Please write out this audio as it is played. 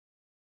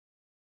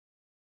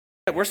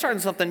We're starting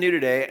something new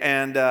today,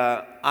 and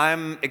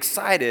I'm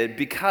excited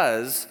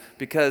because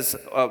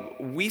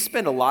we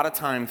spend a lot of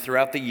time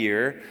throughout the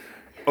year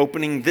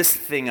opening this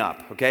thing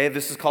up. Okay,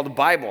 this is called the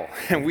Bible,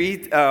 and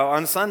we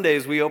on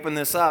Sundays we open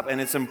this up,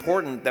 and it's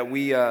important that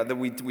we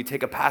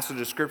take a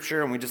passage of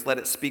Scripture and we just let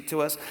it speak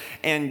to us.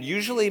 And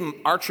usually,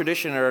 our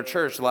tradition at our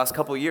church the last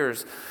couple of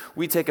years,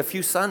 we take a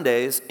few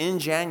Sundays in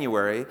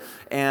January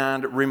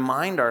and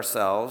remind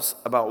ourselves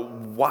about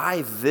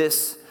why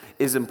this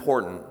is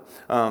important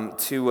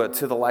to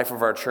the life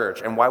of our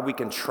church and why we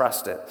can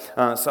trust it.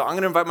 So I'm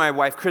going to invite my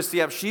wife,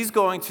 Christy, up. She's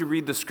going to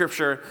read the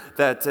scripture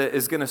that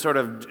is going to sort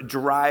of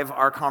drive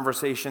our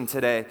conversation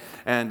today,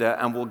 and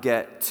we'll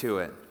get to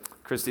it.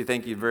 Christy,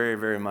 thank you very,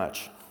 very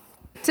much.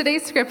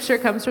 Today's scripture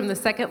comes from the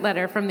second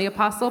letter from the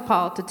Apostle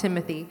Paul to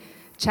Timothy,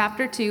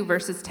 chapter 2,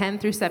 verses 10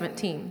 through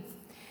 17.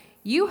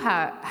 You,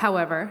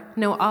 however,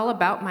 know all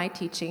about my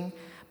teaching,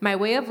 my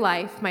way of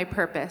life, my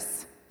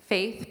purpose,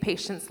 faith,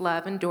 patience,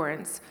 love,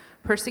 endurance,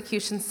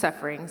 persecution,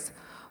 sufferings,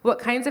 what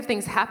kinds of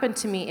things happened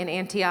to me in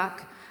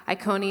Antioch,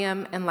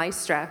 Iconium, and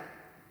Lystra,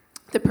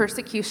 the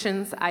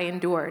persecutions I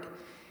endured.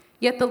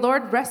 Yet the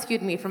Lord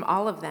rescued me from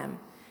all of them.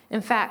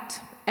 In fact,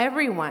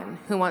 everyone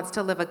who wants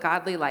to live a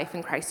godly life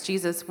in Christ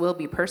Jesus will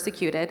be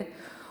persecuted,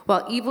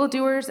 while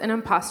evildoers and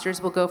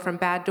impostors will go from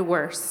bad to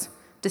worse,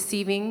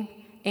 deceiving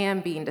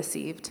and being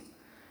deceived.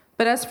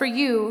 But as for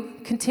you,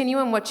 continue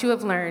in what you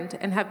have learned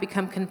and have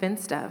become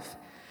convinced of,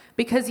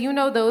 because you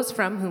know those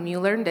from whom you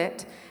learned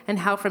it, and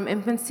how from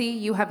infancy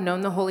you have known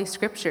the Holy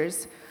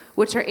Scriptures,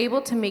 which are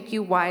able to make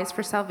you wise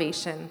for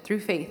salvation through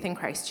faith in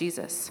Christ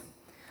Jesus.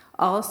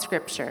 All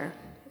Scripture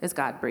is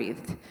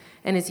God-breathed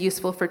and is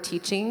useful for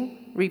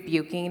teaching,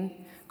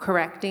 rebuking,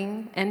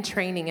 correcting, and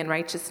training in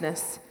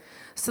righteousness,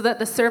 so that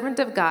the servant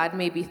of God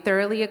may be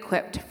thoroughly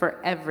equipped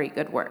for every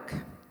good work.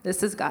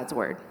 This is God's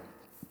word.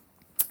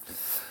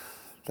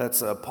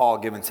 That's Paul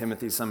giving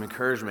Timothy some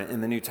encouragement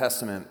in the New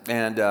Testament.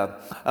 And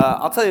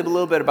I'll tell you a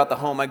little bit about the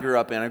home I grew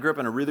up in. I grew up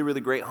in a really,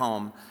 really great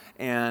home.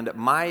 And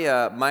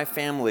my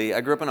family,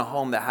 I grew up in a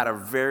home that had a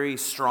very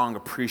strong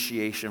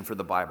appreciation for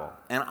the Bible.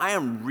 And I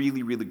am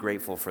really, really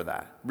grateful for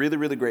that. Really,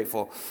 really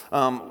grateful.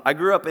 I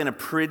grew up in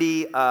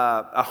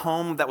a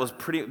home that was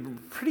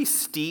pretty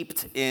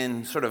steeped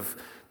in sort of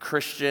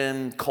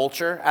Christian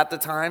culture at the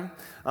time.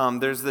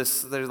 There's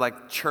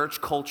like church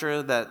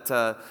culture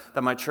that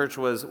my church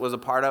was a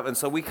part of, and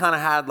so we kind of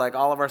had like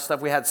all of our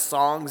stuff. We had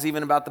songs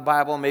even about the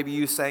Bible. Maybe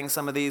you sang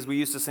some of these. We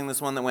used to sing this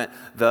one that went,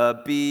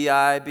 the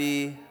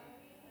B.I.B.L.E.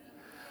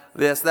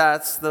 Yes,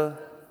 that's the.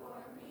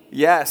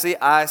 Yeah, see,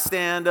 I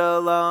stand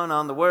alone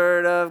on the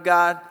Word of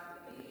God.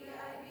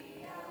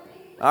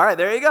 All right,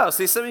 there you go.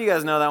 See, some of you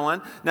guys know that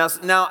one.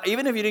 Now,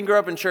 even if you didn't grow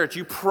up in church,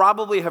 you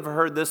probably have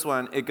heard this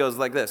one. It goes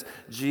like this.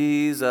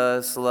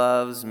 Jesus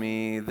loves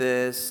me,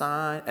 this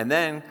sign. And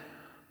then,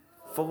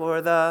 for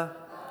the...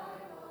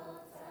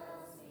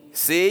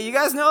 See, you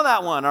guys know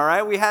that one, all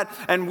right?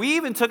 We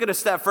even took it a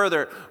step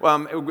further.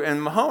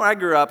 In the home I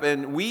grew up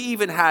in, we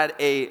even had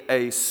a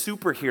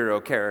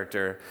superhero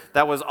character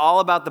that was all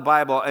about the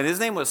Bible, and his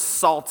name was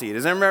Salty.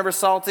 Does anyone remember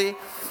Salty?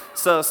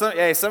 So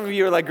some of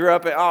you grew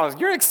up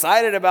you're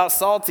excited about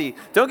Salty.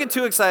 Don't get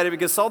too excited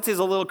because Salty is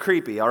a little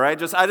creepy, all right?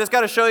 I just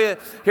got to show you,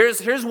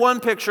 here's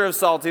one picture of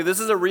Salty. This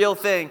is a real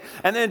thing.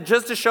 And then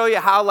just to show you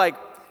how like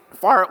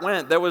far it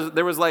went, there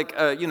was like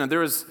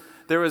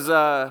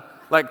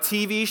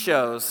TV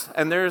shows,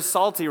 and there's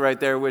Salty right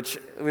there, which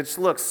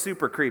looks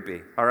super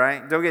creepy. All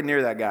right, don't get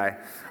near that guy.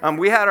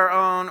 We had our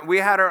own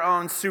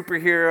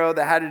superhero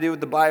that had to do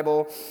with the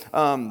Bible,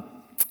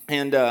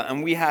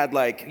 and we had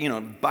like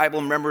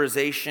Bible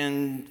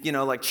memorization,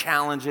 like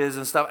challenges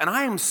and stuff. And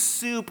I am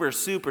super,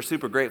 super,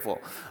 super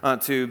grateful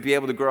to be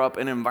able to grow up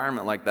in an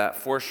environment like that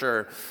for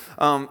sure.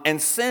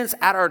 And since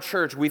at our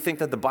church we think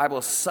that the Bible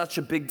is such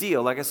a big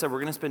deal, like I said, we're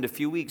going to spend a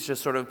few weeks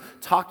just sort of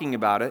talking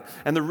about it.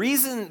 And the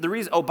reason.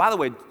 Oh, by the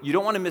way, you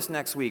don't want to miss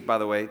next week, by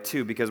the way,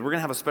 too, because we're going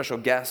to have a special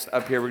guest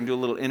up here. We're going to do a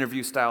little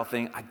interview style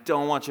thing. I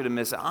don't want you to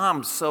miss it.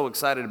 I'm so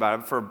excited about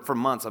it. For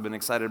months, I've been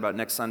excited about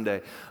next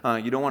Sunday.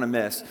 You don't want to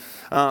miss.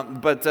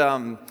 But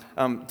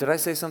did I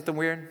say something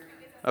weird?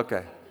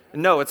 Okay.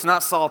 No, it's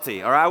not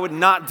Salty. All right, I would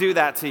not do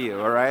that to you.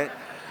 All right.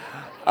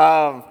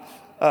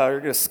 You're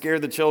going to scare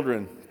the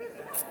children.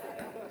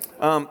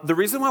 The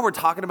reason why we're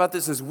talking about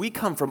this is we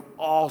come from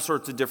all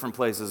sorts of different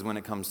places when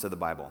it comes to the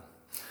Bible.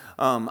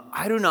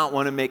 I do not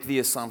want to make the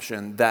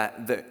assumption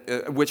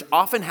that, which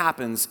often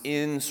happens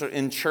in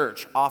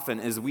church,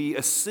 is we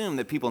assume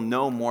that people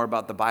know more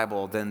about the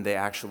Bible than they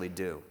actually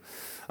do.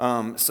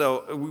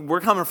 So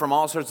we're coming from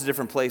all sorts of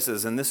different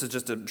places, and this is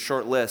just a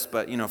short list,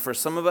 but for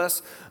some of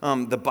us,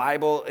 the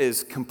Bible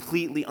is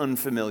completely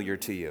unfamiliar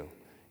to you.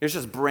 It's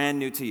just brand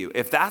new to you.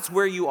 If that's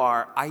where you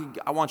are,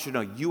 I want you to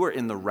know you are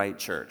in the right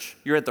church.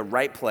 You're at the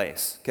right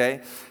place,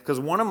 okay? Because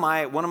one of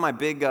my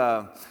big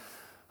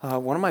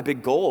one of my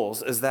big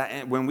goals is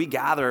that when we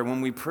gather,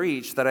 when we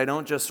preach, that I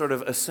don't just sort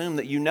of assume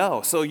that you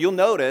know. So you'll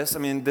notice,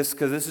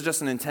 because this is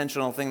just an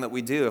intentional thing that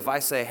we do. If I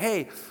say,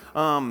 hey,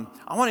 I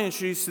want to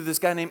introduce you to this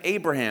guy named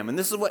Abraham, and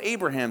this is what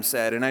Abraham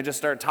said, and I just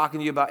start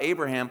talking to you about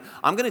Abraham,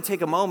 I'm going to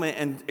take a moment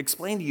and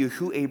explain to you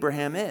who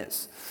Abraham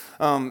is.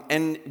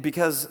 And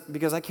because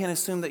I can't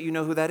assume that you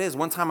know who that is.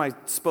 One time I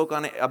spoke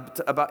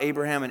about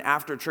Abraham, and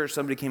after church,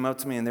 somebody came up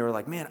to me, and they were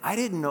like, man, I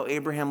didn't know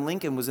Abraham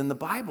Lincoln was in the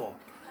Bible.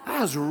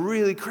 That was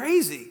really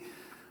crazy.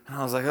 And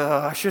I was like,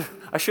 oh,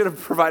 I should have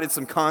provided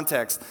some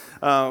context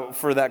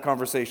for that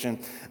conversation.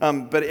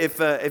 But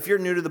if you're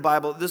new to the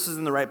Bible, this is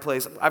in the right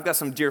place. I've got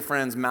some dear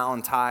friends, Mal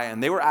and Ty,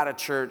 and they were at a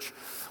church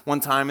one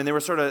time, and they were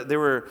sort of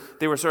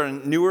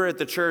newer at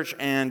the church.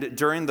 And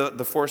during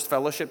the forced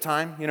fellowship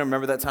time,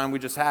 remember that time we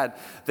just had,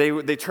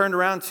 they turned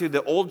around to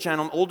the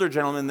older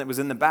gentleman that was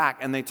in the back,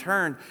 and they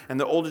turned, and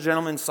the older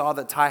gentleman saw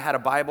that Ty had a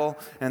Bible,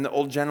 and the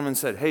old gentleman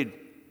said, hey,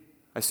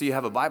 I see you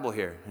have a Bible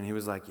here. And he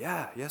was like,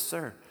 yeah, yes,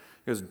 sir.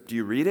 He goes, do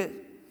you read it?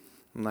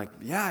 I'm like,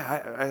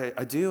 yeah,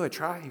 I do. I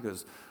try. He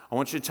goes, I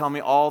want you to tell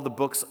me all the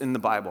books in the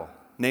Bible.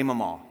 Name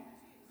them all.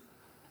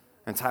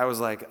 And Ty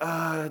was like,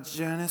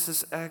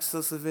 Genesis,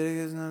 Exodus,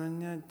 Leviticus,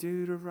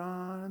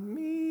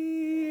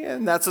 Deuteronomy.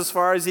 And that's as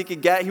far as he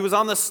could get. He was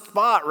on the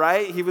spot,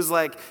 right? He was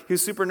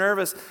super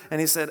nervous.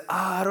 And he said,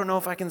 I don't know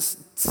if I can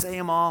say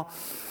them all.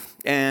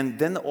 And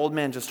then the old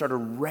man just started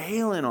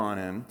railing on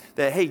him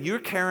that, hey, you're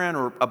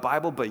carrying a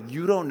Bible, but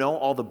you don't know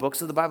all the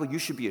books of the Bible. You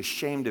should be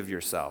ashamed of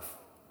yourself.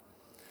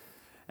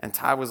 And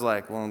Ty was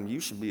like, well, you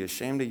should be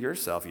ashamed of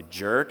yourself, you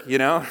jerk,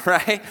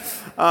 right?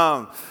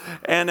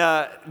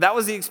 That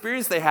was the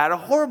experience they had, a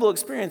horrible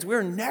experience.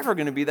 We're never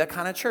going to be that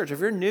kind of church.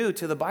 If you're new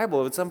to the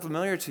Bible, if it's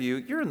unfamiliar to you,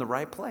 you're in the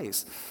right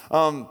place.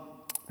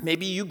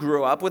 Maybe you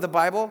grew up with a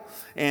Bible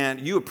and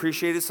you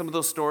appreciated some of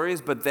those stories,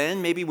 but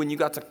then maybe when you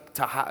got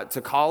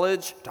to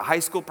college, to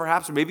high school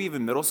perhaps, or maybe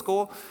even middle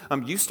school,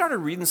 you started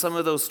reading some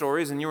of those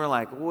stories and you were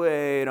like,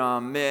 wait a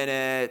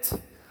minute.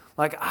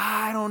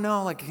 I don't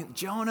know,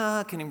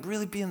 Jonah, can he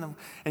really be in the...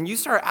 And you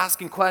start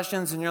asking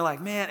questions and you're like,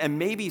 man, and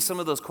maybe some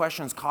of those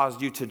questions caused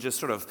you to just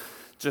sort of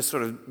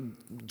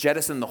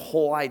jettison the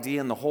whole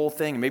idea and the whole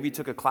thing. Maybe you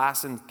took a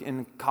class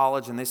in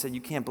college and they said you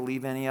can't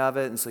believe any of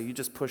it, and so you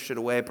just pushed it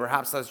away.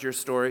 Perhaps that's your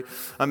story.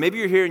 Maybe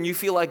you're here and you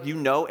feel like you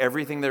know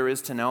everything there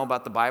is to know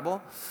about the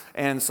Bible,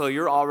 and so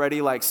you're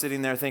already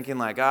sitting there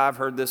thinking I've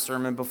heard this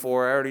sermon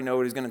before. I already know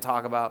what he's going to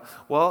talk about.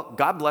 Well,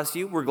 God bless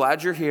you. We're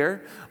glad you're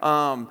here.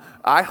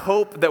 I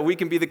hope that we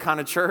can be the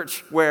kind of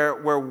church where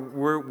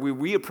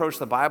we approach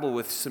the Bible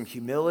with some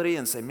humility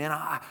and say, man,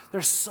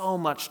 there's so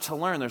much to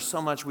learn. There's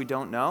so much we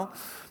don't know.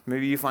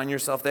 Maybe you find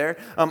yourself there.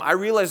 I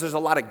realize there's a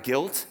lot of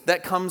guilt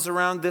that comes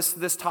around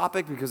this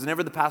topic, because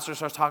whenever the pastor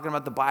starts talking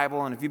about the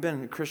Bible, and if you've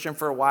been a Christian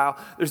for a while,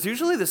 there's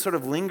usually this sort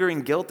of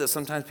lingering guilt that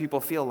sometimes people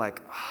feel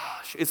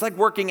it's like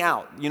working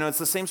out. It's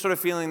the same sort of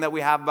feeling that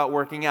we have about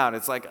working out.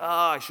 It's like,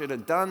 I should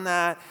have done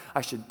that.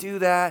 I should do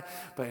that,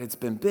 but it's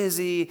been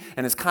busy.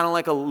 And it's kind of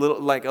like a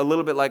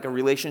little bit like a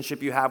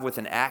relationship you have with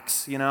an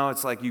ex.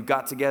 It's like you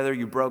got together,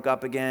 you broke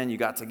up again, you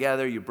got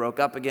together, you broke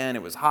up again.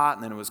 It was hot,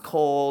 and then it was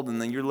cold,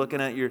 and then you're looking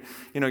at your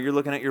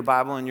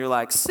Bible, and you're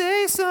like,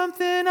 say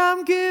something,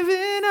 I'm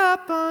giving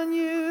up on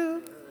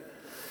you.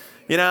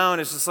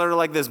 And it's just sort of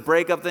like this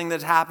breakup thing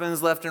that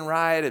happens left and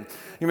right. And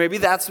maybe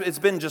it's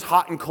been just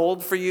hot and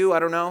cold for you. I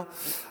don't know.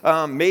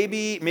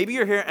 Maybe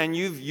you're here and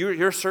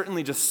you're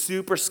certainly just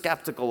super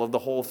skeptical of the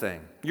whole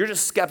thing. You're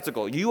just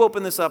skeptical. You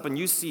open this up and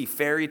you see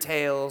fairy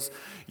tales.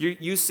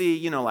 You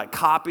see,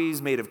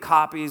 copies made of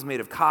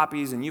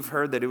copies, and you've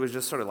heard that it was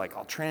just sort of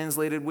all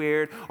translated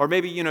weird. Or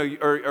maybe,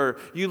 or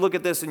you look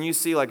at this and you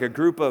see a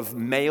group of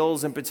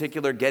males in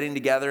particular getting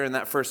together in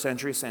that first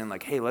century saying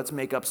hey, let's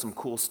make up some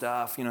cool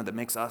stuff, that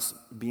makes us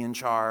be in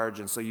charge.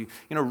 And so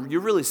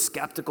you're really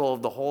skeptical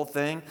of the whole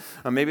thing.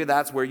 Maybe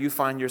that's where you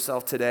find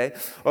yourself today.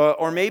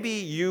 Or maybe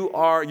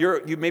you're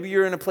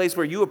in a place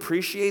where you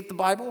appreciate the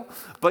Bible,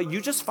 but you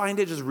just find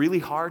it just really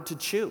hard to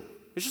chew.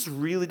 It's just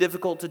really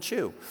difficult to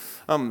chew.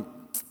 I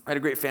had a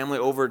great family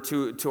over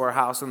to our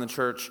house in the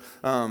church.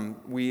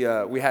 We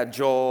had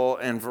Joel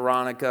and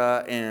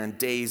Veronica and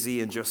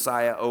Daisy and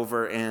Josiah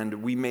over,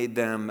 and we made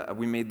them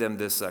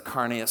this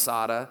carne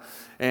asada,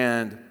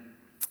 and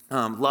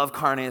love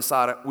carne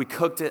asada. We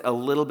cooked it a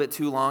little bit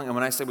too long, and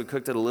when I say we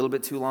cooked it a little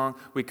bit too long,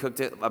 we cooked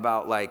it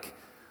about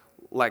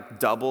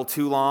double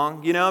too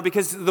long,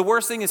 because the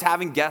worst thing is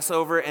having guests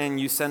over and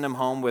you send them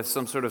home with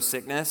some sort of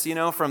sickness,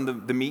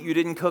 from the meat you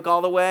didn't cook all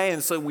the way.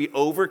 And so we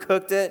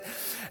overcooked it.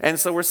 And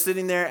so we're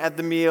sitting there at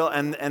the meal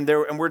and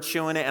we're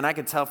chewing it. And I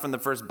could tell from the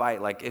first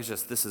bite,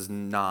 this is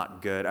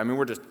not good.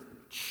 We're just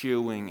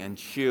chewing and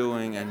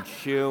chewing and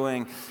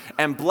chewing.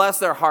 And bless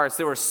their hearts,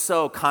 they were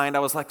so kind. I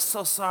was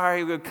so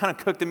sorry, we kind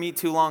of cooked the meat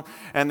too long.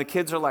 And the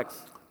kids are like,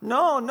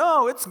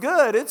 no, it's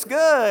good.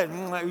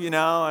 And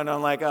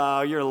I'm like,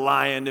 oh, you're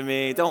lying to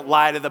me. Don't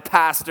lie to the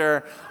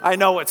pastor. I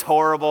know it's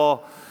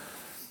horrible.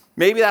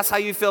 Maybe that's how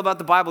you feel about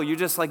the Bible. You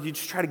just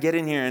try to get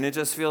in here and it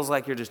just feels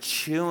like you're just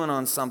chewing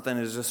on something.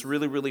 It's just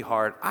really, really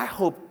hard. I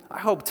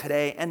hope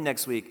today and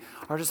next week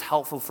are just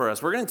helpful for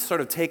us. We're going to sort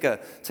of take a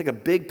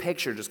big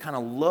picture, just kind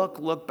of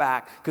look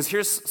back. Because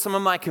here's some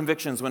of my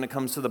convictions when it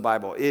comes to the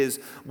Bible is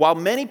while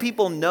many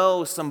people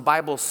know some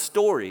Bible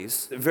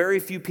stories, very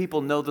few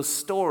people know the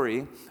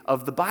story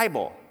of the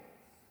Bible.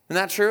 Isn't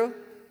that true?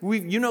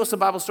 You know some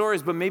Bible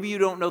stories, but maybe you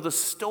don't know the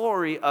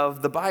story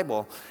of the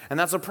Bible. And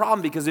that's a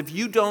problem because if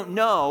you don't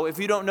know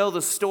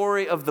the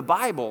story of the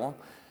Bible,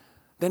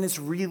 then it's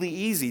really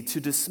easy to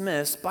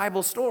dismiss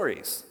Bible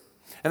stories.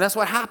 And that's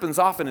what happens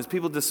often is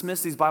people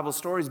dismiss these Bible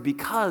stories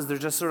because there's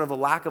just sort of a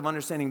lack of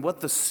understanding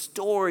what the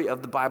story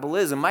of the Bible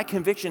is. And my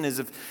conviction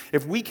is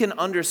if we can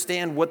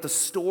understand what the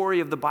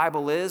story of the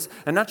Bible is,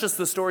 and not just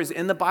the stories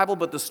in the Bible,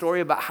 but the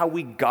story about how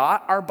we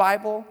got our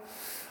Bible,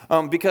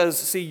 because,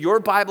 see,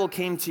 your Bible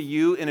came to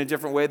you in a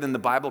different way than the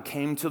Bible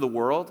came to the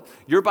world.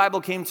 Your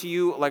Bible came to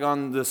you like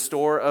on the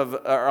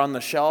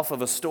shelf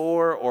of a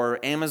store,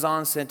 or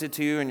Amazon sent it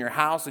to you in your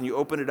house and you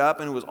opened it up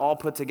and it was all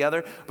put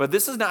together. But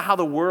this is not how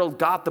the world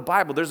got the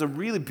Bible. There's a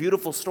really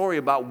beautiful story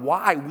about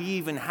why we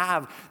even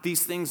have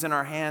these things in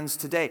our hands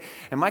today.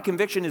 And my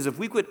conviction is if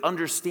we could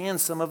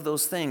understand some of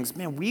those things,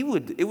 man,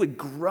 it would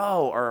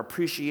grow our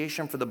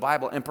appreciation for the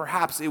Bible, and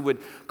perhaps it would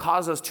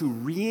cause us to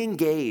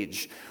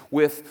re-engage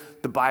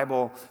with the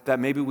Bible that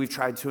maybe we've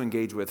tried to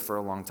engage with for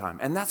a long time.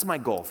 And that's my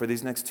goal for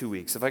these next 2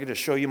 weeks. If I could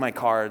just show you my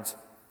cards,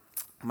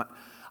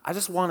 I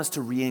just want us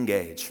to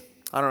re-engage.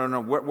 I don't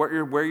know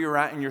where you're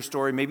at in your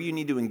story. Maybe you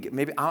need to engage.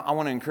 Maybe I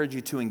want to encourage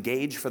you to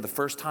engage for the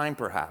first time,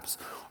 perhaps.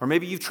 Or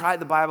maybe you've tried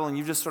the Bible and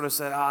you've just sort of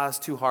said, it's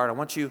too hard. I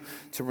want you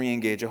to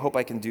re-engage. I hope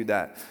I can do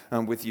that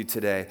with you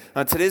today.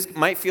 Today's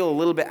might feel a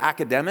little bit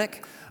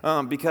academic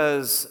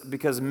because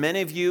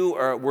many of you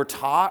were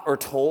taught or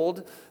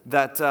told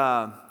that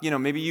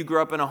maybe you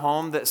grew up in a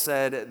home that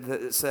said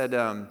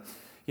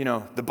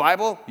the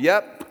Bible,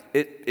 yep,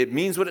 it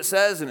means what it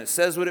says and it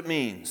says what it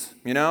means,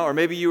 or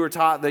maybe you were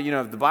taught that,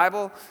 the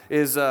Bible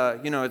is,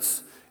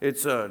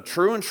 it's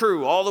true and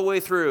true all the way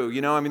through,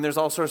 there's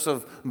all sorts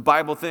of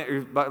Bible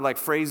like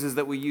phrases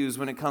that we use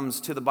when it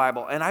comes to the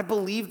Bible, and I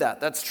believe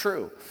that's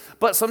true.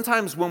 But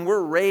sometimes when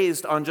we're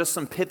raised on just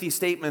some pithy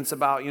statements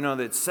about, that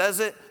it says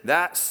it,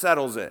 that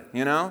settles it,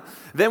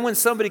 then when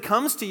somebody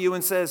comes to you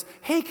and says,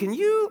 hey,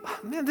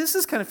 man, this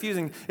is kind of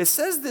confusing. It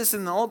says this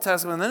in the Old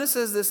Testament, and then it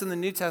says this in the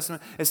New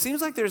Testament. It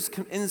seems like there's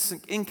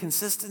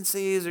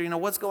inconsistencies or,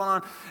 what's going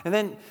on. And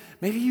then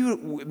maybe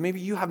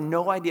you have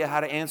no idea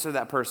how to answer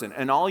that person.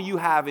 And all you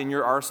have in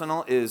your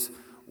arsenal is,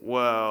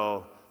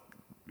 well,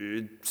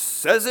 it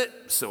says it,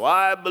 so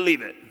I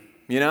believe it,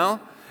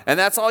 And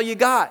that's all you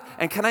got.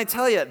 And can I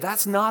tell you,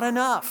 that's not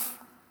enough.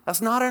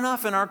 That's not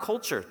enough in our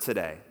culture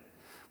today.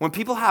 When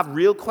people have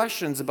real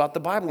questions about the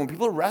Bible, when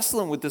people are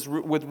wrestling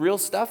with real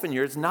stuff in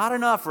here, it's not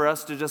enough for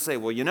us to just say,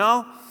 well,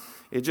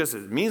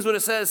 it means what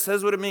it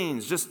says what it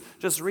means.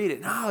 Just read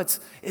it. No,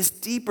 it's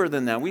deeper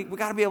than that. We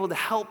got to be able to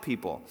help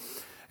people.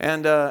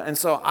 And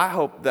so I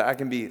hope that I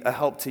can be a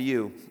help to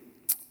you.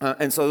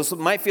 And so this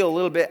might feel a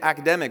little bit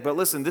academic, but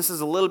listen, this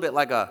is a little bit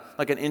like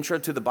an intro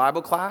to the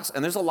Bible class.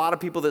 And there's a lot of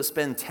people that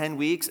spend 10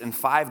 weeks and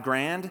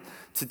 $5,000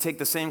 to take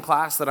the same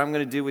class that I'm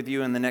going to do with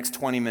you in the next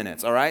 20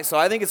 minutes. All right. So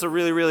I think it's a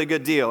really, really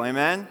good deal.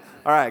 Amen.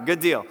 All right.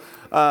 Good deal.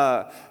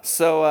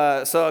 So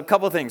a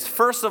couple of things.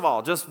 First of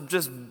all, just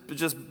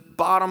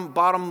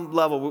bottom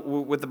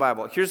level with the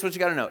Bible. Here's what you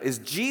got to know is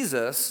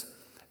Jesus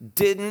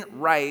didn't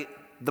write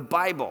the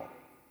Bible.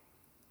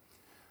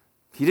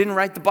 He didn't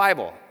write the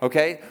Bible,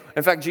 okay?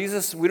 In fact,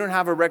 Jesus, we don't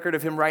have a record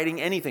of him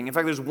writing anything. In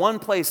fact, there's one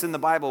place in the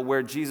Bible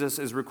where Jesus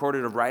is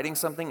recorded of writing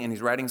something, and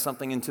he's writing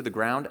something into the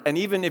ground. And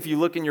even if you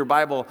look in your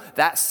Bible,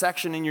 that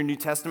section in your New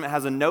Testament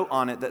has a note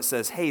on it that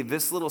says, hey,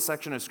 this little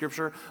section of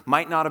Scripture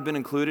might not have been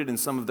included in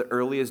some of the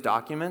earliest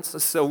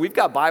documents. So we've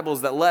got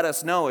Bibles that let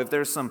us know if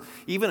there's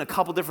even a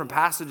couple different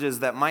passages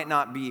that might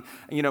not be,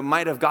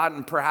 might have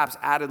gotten perhaps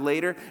added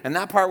later. And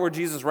that part where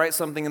Jesus writes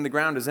something in the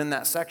ground is in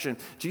that section.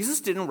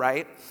 Jesus didn't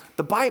write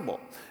the Bible.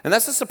 And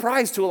that's a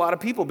surprise to a lot of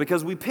people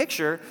because we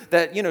picture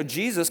that,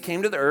 Jesus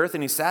came to the earth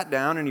and he sat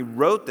down and he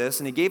wrote this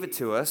and he gave it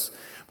to us.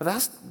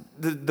 But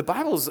the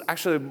Bible is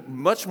actually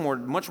much more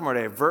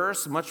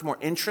diverse, much more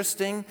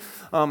interesting,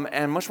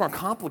 and much more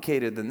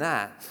complicated than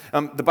that.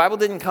 The Bible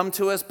didn't come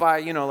to us by,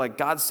 like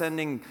God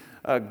sending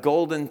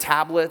golden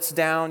tablets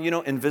down,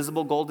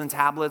 invisible golden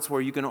tablets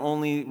where you can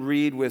only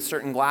read with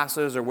certain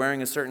glasses or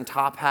wearing a certain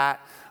top hat.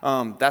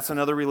 That's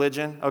another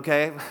religion,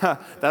 okay?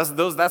 That's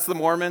the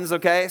Mormons,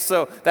 okay?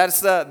 So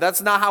that's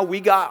not how we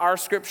got our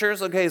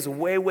scriptures, okay? It's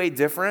way, way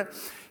different.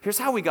 Here's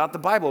how we got the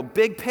Bible.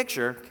 Big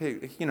picture,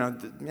 okay,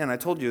 I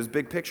told you it was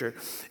big picture,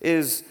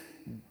 is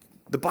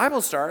the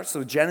Bible starts,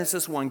 so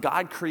Genesis 1,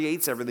 God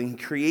creates everything. He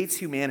creates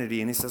humanity,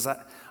 and he says, I'm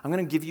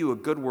going to give you a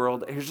good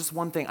world. Here's just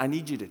one thing. I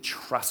need you to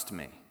trust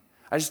me.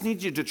 I just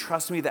need you to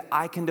trust me that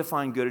I can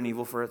define good and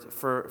evil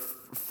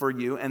for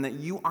you, and that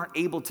you aren't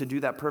able to do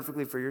that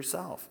perfectly for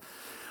yourself.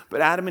 But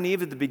Adam and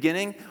Eve at the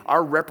beginning,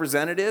 our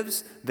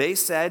representatives, they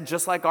said,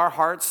 just like our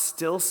hearts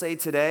still say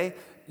today,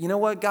 you know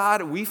what,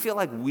 God, we feel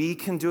like we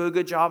can do a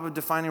good job of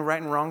defining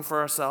right and wrong for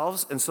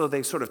ourselves. And so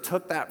they sort of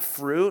took that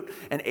fruit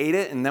and ate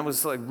it. And that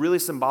was like really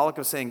symbolic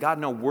of saying, God,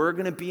 no, we're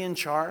going to be in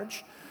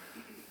charge.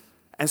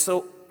 And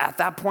so at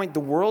that point,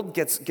 the world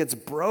gets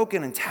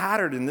broken and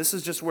tattered, and this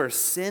is just where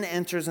sin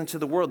enters into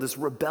the world, this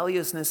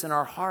rebelliousness in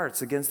our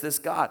hearts against this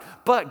God.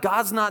 But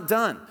God's not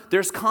done.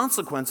 There's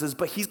consequences,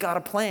 but he's got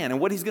a plan. And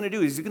what he's going to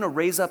do is he's going to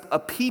raise up a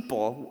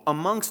people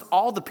amongst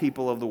all the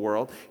people of the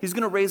world. He's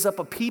going to raise up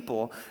a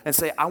people and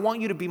say, I want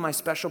you to be my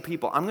special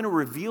people. I'm going to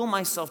reveal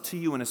myself to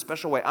you in a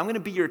special way. I'm going to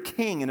be your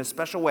king in a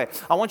special way.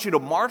 I want you to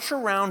march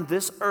around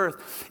this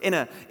earth in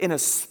a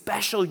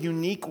special,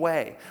 unique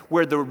way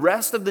where the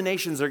rest of the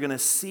nations are going to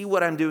see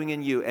what I'm doing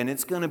in you, and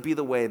it's going to be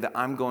the way that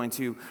I'm going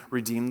to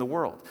redeem the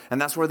world. And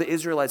that's where the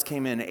Israelites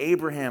came in.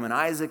 Abraham and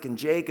Isaac and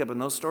Jacob,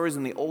 and those stories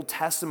in the Old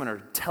Testament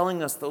are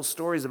telling us those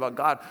stories about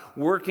God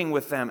working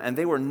with them, and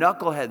they were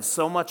knuckleheads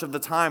so much of the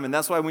time. And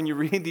that's why when you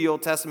read the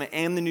Old Testament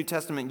and the New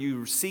Testament,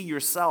 you see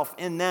yourself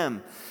in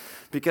them,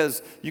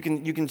 because you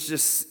can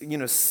just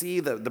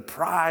see the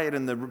pride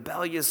and the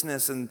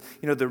rebelliousness and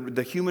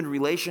the human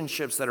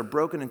relationships that are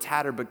broken and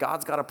tattered. But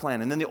God's got a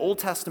plan. And then the Old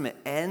Testament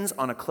ends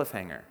on a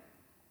cliffhanger.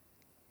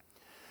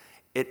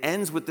 It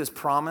ends with this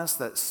promise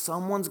that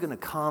someone's going to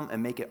come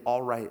and make it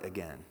all right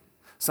again.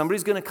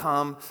 Somebody's going to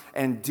come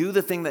and do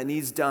the thing that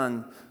needs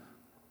done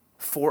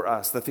for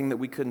us, the thing that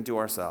we couldn't do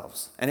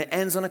ourselves. And it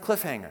ends on a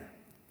cliffhanger.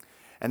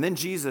 And then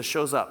Jesus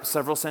shows up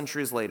several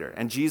centuries later,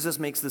 and Jesus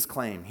makes this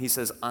claim. He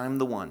says, I'm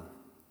the one.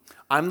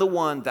 I'm the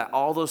one that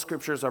all those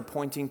scriptures are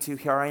pointing to.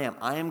 Here I am.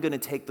 I am going to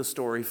take the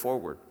story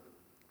forward.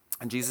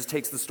 And Jesus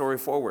takes the story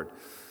forward.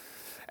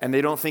 And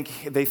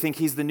they think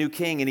he's the new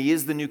king, and he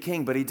is the new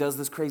king, but he does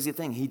this crazy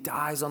thing. He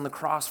dies on the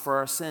cross for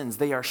our sins.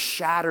 They are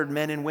shattered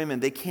men and women.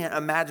 They can't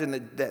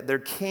imagine that their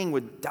king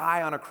would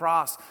die on a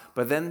cross.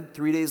 But then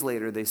 3 days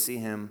later, they see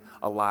him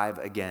alive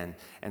again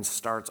and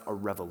starts a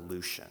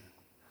revolution.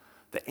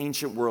 The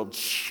ancient world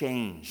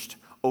changed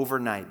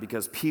overnight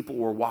because people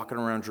were walking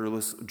around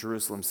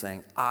Jerusalem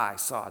saying, I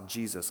saw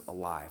Jesus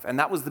alive. And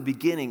that was the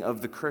beginning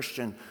of the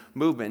Christian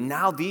movement.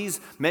 Now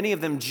many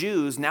of them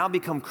Jews, now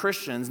become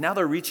Christians. Now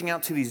they're reaching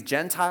out to these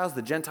Gentiles.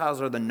 The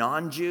Gentiles are the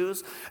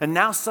non-Jews. And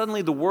now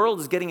suddenly the world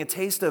is getting a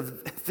taste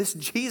of this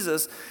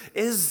Jesus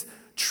is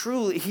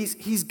truly,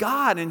 he's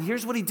God, and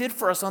here's what he did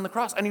for us on the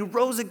cross, and he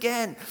rose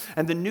again.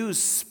 And the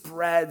news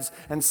spreads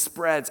and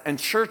spreads, and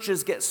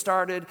churches get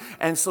started.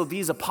 And so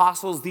these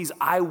apostles, these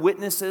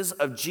eyewitnesses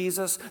of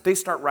Jesus, they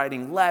start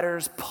writing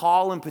letters.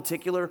 Paul in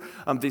particular,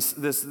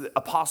 this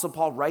apostle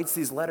Paul writes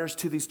these letters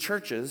to these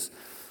churches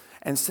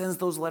and sends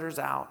those letters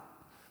out.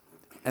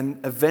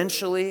 And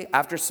eventually,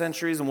 after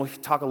centuries, and we'll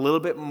talk a little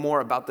bit more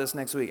about this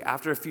next week,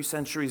 after a few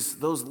centuries,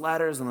 those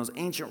letters and those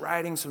ancient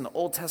writings from the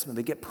Old Testament,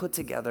 they get put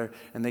together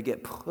and they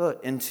get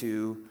put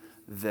into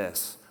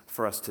this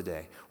for us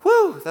today.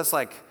 Whew, that's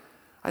like,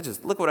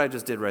 look what I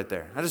just did right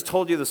there. I just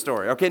told you the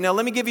story. Okay, now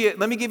let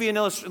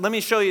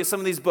me show you some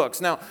of these books.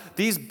 Now,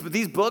 these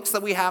books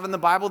that we have in the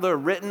Bible, they're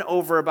written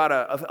over about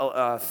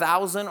a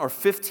 1,000 or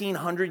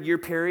 1,500 year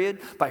period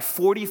by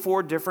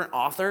 44 different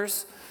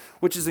authors,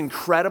 which is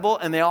incredible,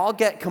 and they all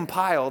get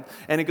compiled,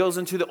 and it goes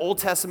into the Old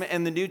Testament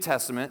and the New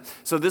Testament.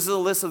 So this is a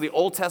list of the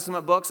Old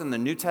Testament books and the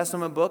New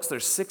Testament books.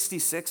 There's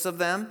 66 of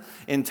them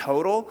in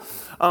total.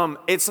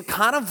 It's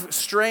kind of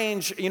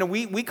strange.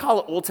 We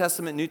call it Old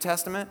Testament, New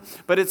Testament,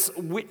 but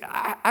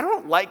I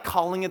don't like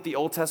calling it the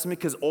Old Testament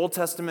because Old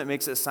Testament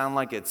makes it sound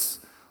like it's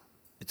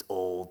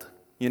old.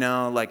 We've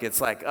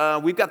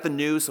got the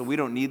new, so we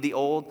don't need the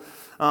old.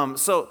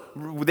 So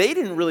they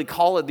didn't really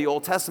call it the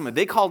Old Testament.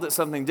 They called it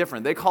something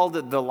different. They called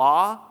it the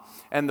law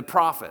and the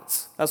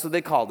prophets. That's what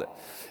they called it.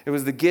 It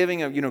was the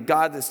giving of,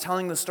 God is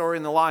telling the story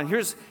in the law. And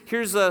here's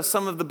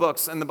some of the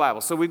books in the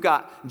Bible. So we've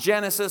got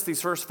Genesis,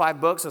 these first 5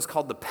 books. It's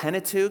called the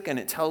Pentateuch, and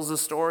it tells the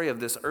story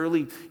of this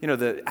early,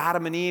 the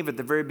Adam and Eve at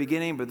the very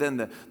beginning, but then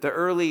the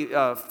early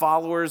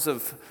followers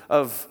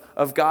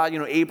of God,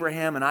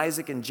 Abraham and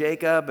Isaac and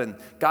Jacob, and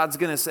God's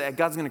going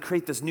to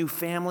create this new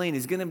family, and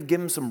he's going to give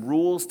them some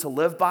rules to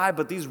live by,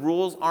 but these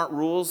rules aren't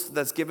rules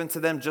that's given to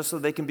them just so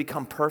they can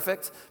become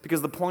perfect,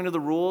 because the point of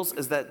the rules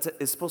is that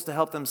it's supposed to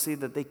help them see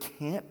that they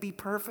can't be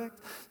perfect,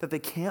 that they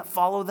can't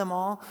follow them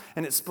all,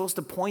 and it's supposed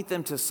to point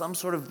them to some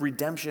sort of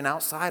redemption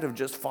outside of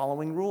just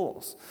following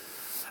rules.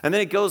 And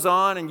then it goes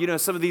on,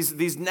 and some of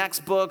these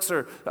next books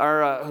are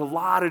a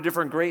lot of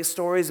different great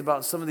stories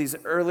about some of these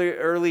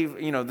early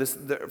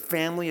the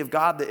family of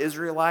God, the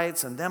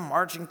Israelites, and them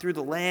marching through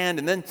the land,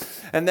 and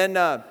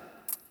then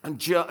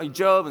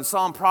Job and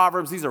Psalm,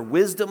 Proverbs. These are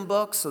wisdom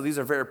books, so these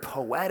are very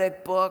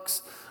poetic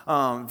books.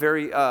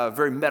 Very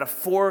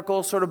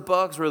metaphorical sort of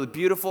books, really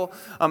beautiful.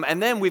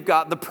 And then we've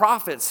got the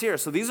prophets here.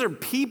 So these are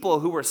people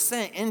who were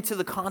sent into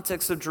the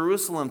context of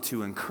Jerusalem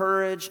to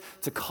encourage,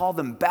 to call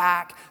them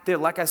back. They're,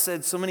 like I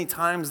said, so many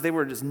times they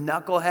were just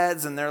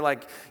knuckleheads, and they're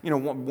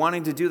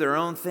wanting to do their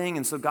own thing.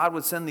 And so God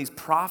would send these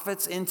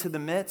prophets into the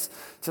midst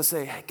to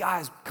say, hey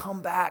guys,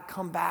 come back.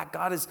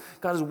 God is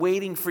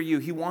waiting for you.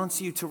 He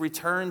wants you to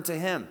return to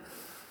him.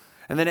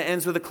 And then it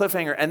ends with a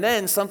cliffhanger. And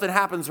then something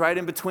happens right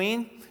in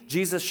between.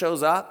 Jesus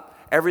shows up.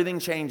 Everything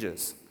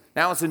changes.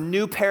 Now it's a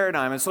new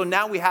paradigm. And so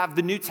now we have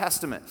the New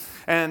Testament.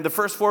 And the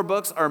first 4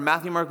 books are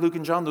Matthew, Mark, Luke,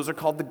 and John. Those are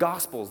called the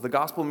Gospels. The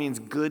Gospel means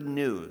good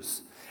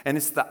news. And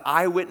it's the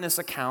eyewitness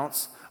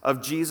accounts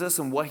of Jesus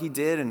and what he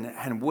did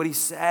and what he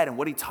said and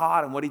what he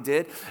taught and what he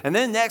did. And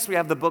then next we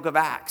have the book of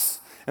Acts.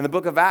 And the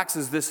book of Acts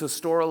is this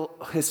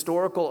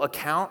historical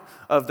account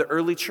of the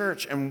early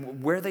church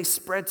and where they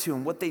spread to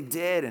and what they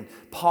did. And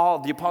Paul,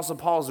 the Apostle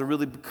Paul, is a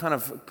really kind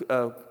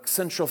of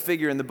central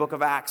figure in the book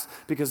of Acts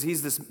because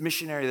he's this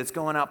missionary that's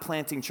going out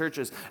planting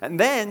churches. And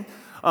then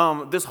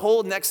this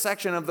whole next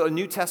section of the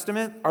New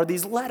Testament are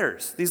these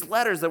letters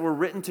that were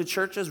written to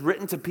churches,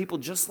 written to people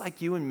just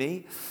like you and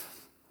me,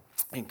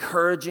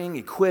 encouraging,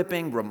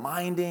 equipping,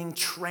 reminding,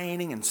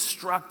 training,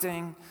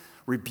 instructing,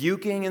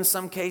 rebuking in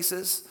some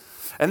cases.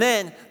 And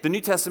then the New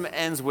Testament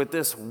ends with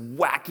this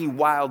wacky,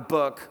 wild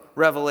book,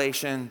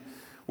 Revelation,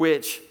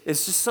 which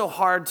is just so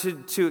hard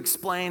to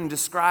explain and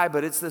describe,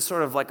 but it's this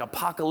sort of like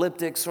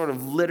apocalyptic sort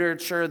of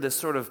literature, this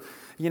sort of,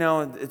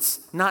 it's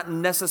not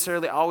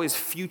necessarily always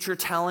future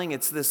telling.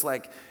 It's this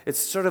it's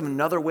sort of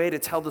another way to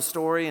tell the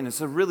story, and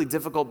it's a really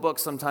difficult book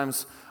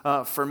sometimes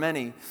for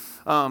many.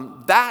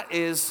 That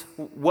is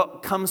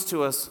what comes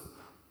to us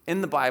in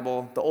the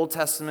Bible, the Old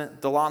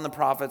Testament, the Law and the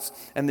Prophets,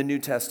 and the New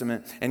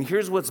Testament. And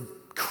here's what's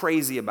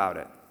crazy about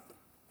it.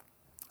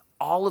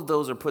 All of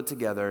those are put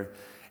together,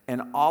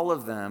 and all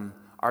of them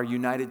are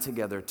united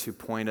together to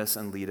point us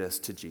and lead us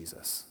to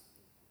Jesus.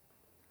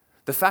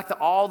 The fact that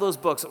all those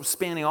books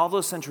spanning all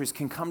those centuries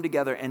can come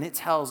together and it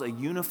tells a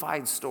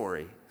unified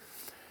story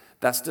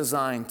that's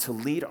designed to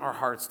lead our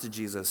hearts to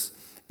Jesus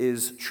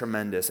is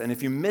tremendous. And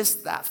if you miss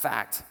that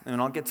fact, and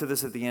I'll get to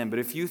this at the end, but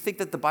if you think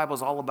that the Bible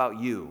is all about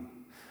you,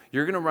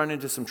 you're going to run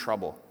into some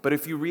trouble. But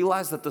if you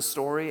realize that the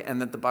story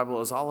and that the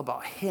Bible is all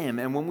about him,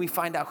 and when we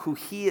find out who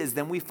he is,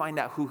 then we find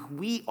out who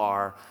we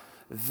are,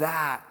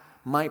 that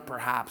might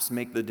perhaps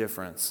make the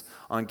difference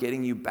on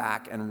getting you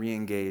back and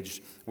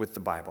re-engaged with the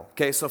Bible.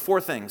 Okay, so 4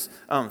 things.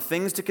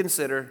 Things to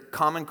consider,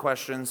 common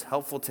questions,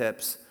 helpful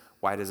tips.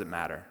 Why does it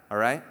matter? All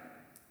right?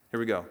 Here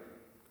we go.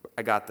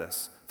 I got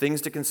this. Things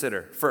to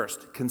consider.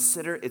 First,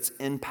 consider its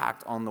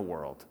impact on the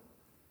world.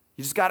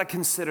 You just got to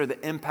consider the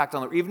impact on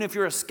the world. Even if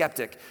you're a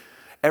skeptic,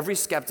 every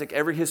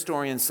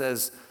historian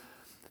says,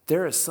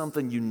 there is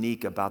something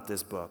unique about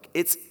this book.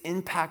 Its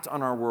impact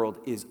on our world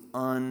is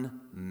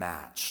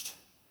unmatched.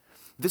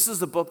 This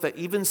is a book that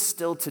even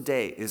still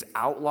today is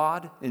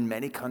outlawed in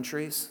many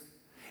countries.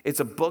 It's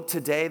a book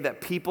today that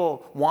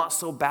people want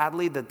so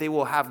badly that they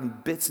will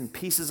have bits and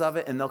pieces of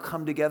it, and they'll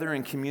come together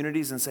in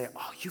communities and say,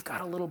 oh, you've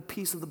got a little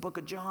piece of the book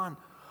of John.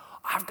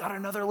 I've got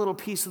another little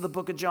piece of the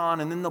book of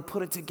John, and then they'll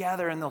put it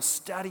together and they'll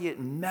study it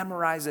and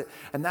memorize it,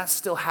 and that's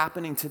still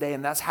happening today,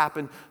 and that's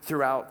happened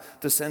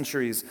throughout the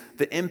centuries.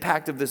 The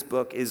impact of this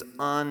book is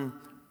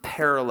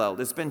unparalleled.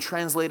 It's been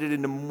translated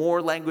into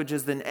more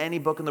languages than any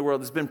book in the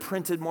world. It's been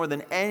printed more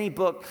than any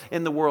book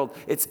in the world.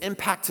 Its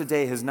impact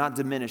today has not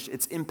diminished.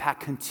 Its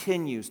impact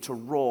continues to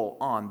roll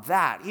on.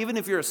 That, even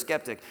if you're a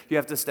skeptic, you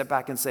have to step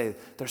back and say,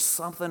 there's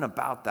something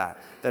about that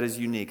is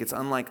unique. It's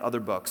unlike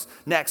other books.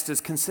 Next is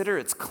consider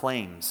its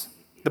claims.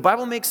 The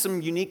Bible makes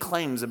some unique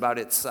claims about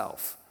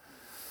itself.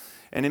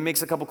 And it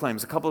makes a couple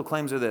claims. A couple of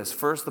claims are this.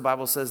 First, the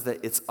Bible says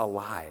that it's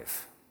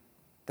alive.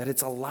 That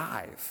it's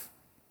alive.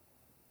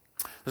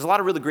 There's a lot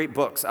of really great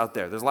books out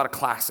there. There's a lot of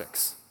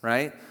classics,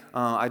 right?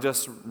 I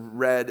just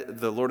read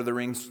the Lord of the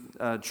Rings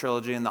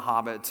trilogy and The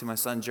Hobbit to my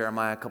son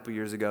Jeremiah a couple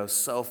years ago.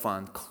 So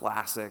fun.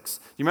 Classics.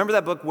 You remember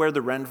that book, Where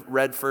the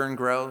Red Fern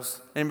Grows?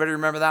 Anybody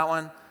remember that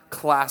one?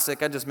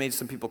 Classic. I just made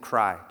some people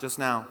cry just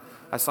now.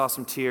 I saw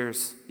some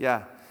tears.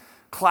 Yeah.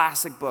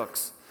 Classic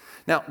books.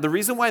 Now, the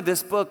reason why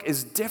this book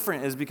is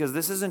different is because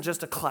this isn't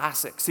just a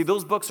classic. See,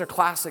 those books are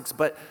classics,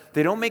 but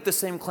they don't make the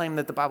same claim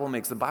that the Bible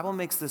makes. The Bible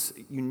makes this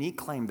unique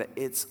claim that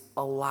it's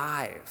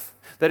alive,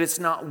 that it's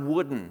not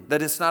wooden,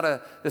 that it's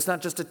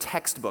not just a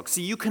textbook.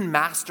 See, you can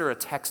master a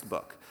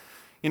textbook.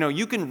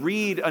 You can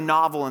read a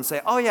novel and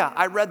say, oh yeah,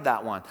 I read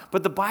that one.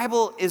 But the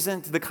Bible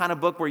isn't the kind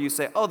of book where you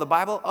say, oh, the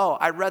Bible? Oh,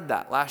 I read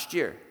that last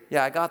year.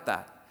 Yeah, I got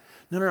that.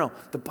 No.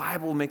 The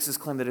Bible makes this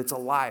claim that it's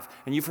alive.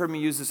 And you've heard me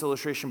use this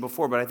illustration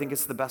before, but I think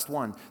it's the best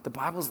one. The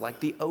Bible's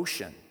like the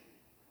ocean.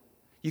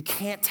 You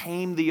can't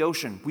tame the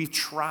ocean. We've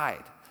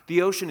tried.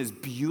 The ocean is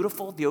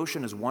beautiful. The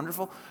ocean is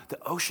wonderful.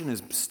 The ocean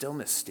is still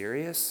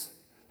mysterious.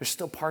 There's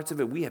still parts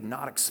of it we have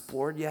not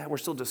explored yet. We're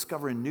still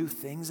discovering new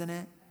things in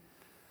it.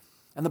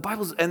 And the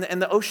Bible's and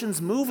the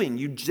ocean's moving.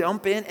 You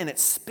jump in and it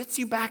spits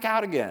you back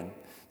out again,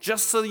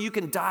 just so you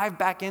can dive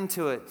back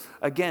into it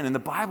again. And the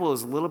Bible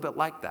is a little bit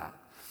like that.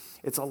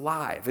 It's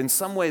alive. In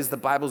some ways, the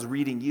Bible's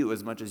reading you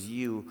as much as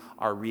you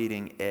are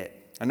reading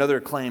it. Another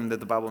claim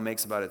that the Bible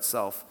makes about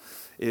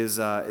itself is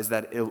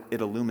that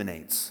it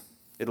illuminates.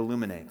 It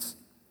illuminates.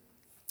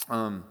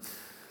 The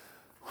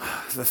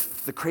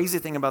crazy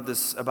thing about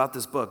this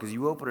book is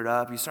you open it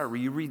up,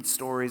 you read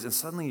stories, and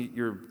suddenly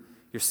you're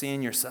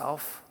seeing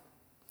yourself.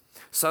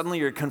 Suddenly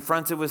you're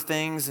confronted with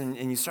things, and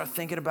you start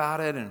thinking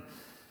about it, and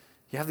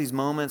You have these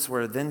moments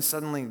where then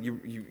suddenly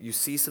you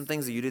see some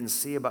things that you didn't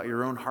see about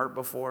your own heart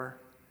before.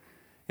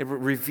 It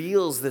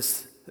reveals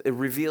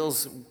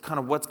kind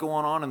of what's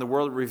going on in the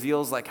world. It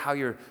reveals like how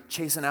you're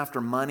chasing after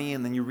money,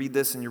 and then you read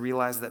this and you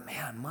realize that,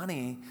 man,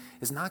 money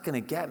is not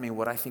going to get me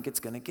what I think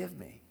it's going to give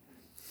me.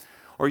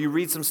 Or you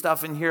read some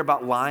stuff in here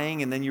about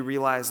lying, and then you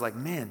realize like,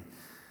 man,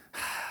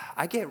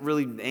 I get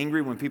really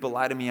angry when people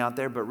lie to me out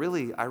there, but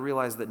really I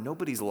realize that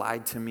nobody's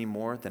lied to me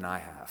more than I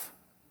have.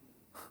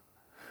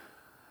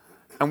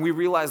 And we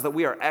realize that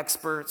we are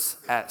experts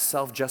at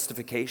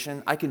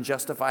self-justification. I can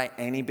justify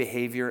any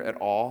behavior at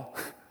all.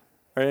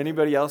 Are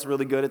anybody else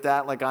really good at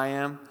that like I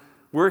am?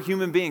 We're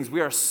human beings. We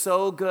are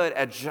so good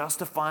at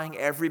justifying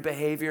every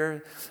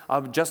behavior,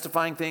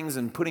 justifying things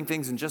and putting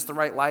things in just the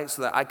right light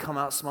so that I come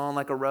out smelling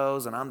like a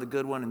rose and I'm the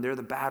good one and they're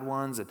the bad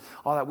ones and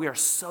all that. We are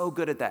so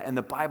good at that. And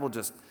the Bible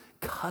just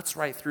cuts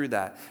right through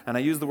that. And I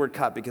use the word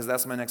cut because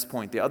that's my next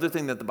point. The other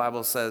thing that the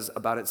Bible says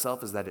about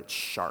itself is that it's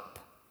sharp.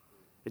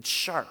 It's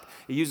sharp.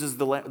 It uses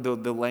the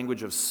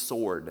language of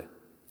sword.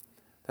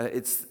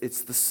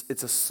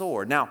 It's a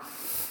sword. Now,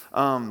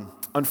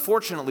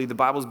 unfortunately, the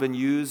Bible's been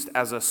used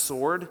as a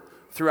sword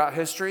throughout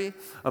history,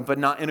 but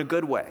not in a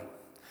good way,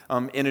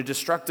 in a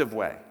destructive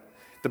way.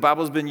 The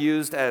Bible's been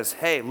used as,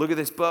 hey, look at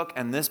this book,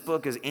 and this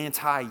book is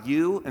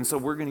anti-you, and so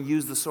we're going to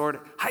use the sword,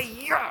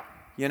 hi-ya,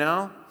 you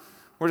know?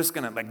 We're just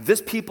going to, like,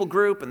 this people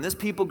group and this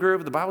people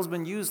group, the Bible's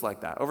been used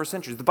like that over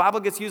centuries. The Bible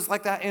gets used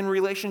like that in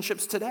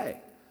relationships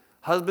today.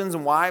 Husbands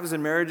and wives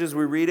in marriages,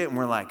 we read it and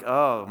we're like,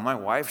 oh, my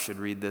wife should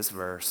read this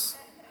verse.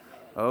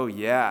 Oh,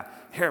 yeah.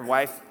 Here,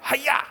 wife,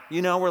 hi-ya!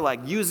 You know, we're like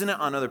using it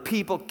on other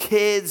people.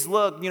 Kids,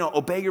 look,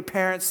 obey your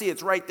parents. See,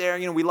 it's right there.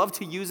 We love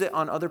to use it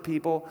on other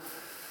people.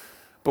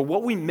 But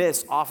what we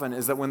miss often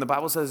is that when the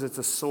Bible says it's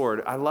a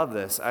sword, I love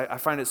this. I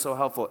find it so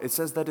helpful. It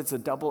says that it's a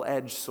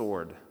double-edged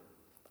sword.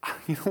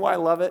 You know why I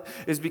love it?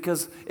 Is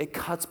because it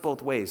cuts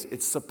both ways.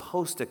 It's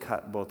supposed to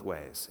cut both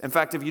ways. In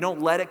fact, if you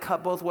don't let it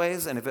cut both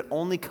ways, and if it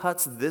only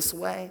cuts this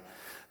way,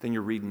 then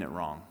you're reading it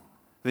wrong.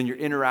 Then you're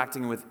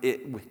interacting with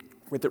it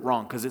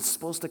wrong, because it's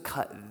supposed to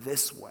cut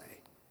this way.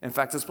 In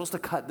fact, it's supposed to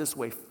cut this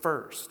way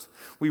first.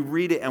 We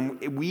read it and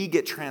we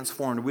get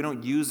transformed. We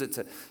don't use it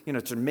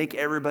to make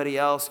everybody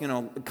else,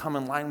 come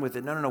in line with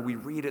it. No. We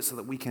read it so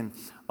that we can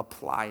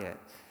apply it.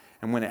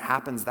 And when it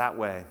happens that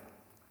way,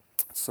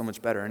 it's so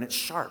much better. And it's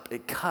sharp.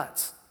 It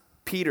cuts.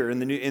 Peter,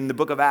 in the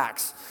book of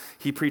Acts,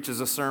 he preaches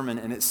a sermon,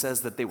 and it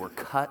says that they were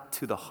cut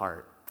to the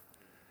heart.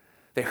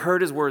 They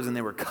heard his words, and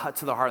they were cut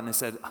to the heart, and they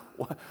said,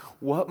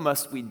 what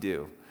must we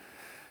do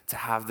to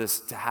have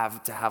this, to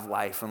have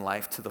life and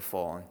life to the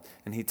full?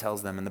 And he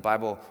tells them, and the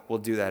Bible will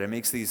do that. It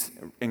makes these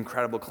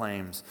incredible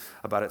claims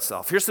about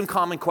itself. Here's some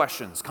common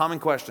questions. Common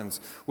questions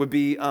would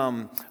be,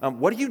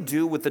 what do you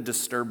do with the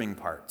disturbing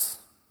parts?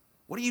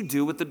 What do you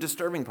do with the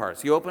disturbing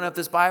parts? You open up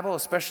this Bible,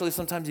 especially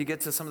sometimes you get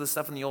to some of the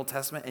stuff in the Old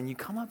Testament, and you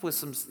come up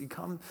with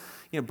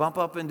bump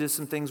up into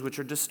some things which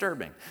are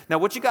disturbing. Now,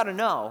 what you got to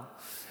know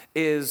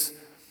is,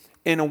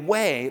 in a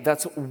way,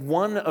 that's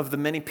one of the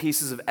many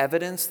pieces of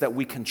evidence that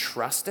we can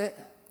trust it.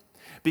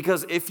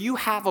 Because if you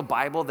have a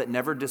Bible that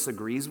never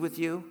disagrees with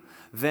you,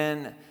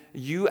 then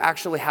you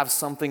actually have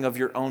something of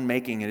your own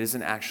making. It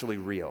isn't actually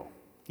real.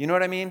 You know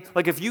what I mean?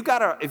 Like if you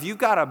got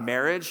a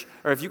marriage,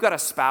 or if you got a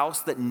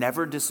spouse that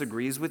never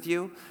disagrees with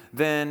you,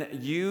 then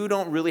you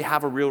don't really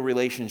have a real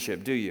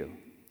relationship, do you?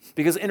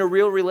 Because in a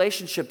real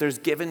relationship, there's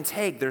give and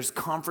take, there's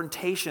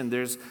confrontation,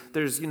 there's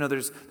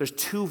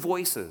two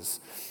voices.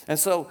 And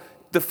so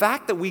the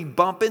fact that we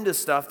bump into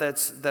stuff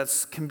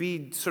that's can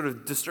be sort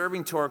of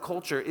disturbing to our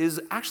culture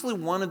is actually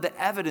one of the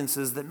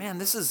evidences that, man,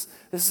 this is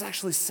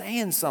actually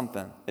saying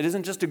something. It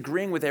isn't just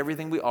agreeing with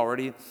everything we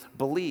already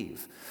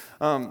believe.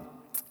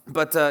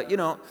 But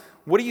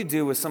what do you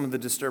do with some of the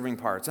disturbing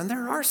parts? And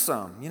there are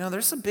some.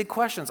 There's some big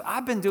questions.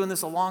 I've been doing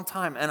this a long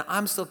time, and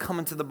I'm still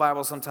coming to the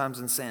Bible sometimes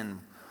and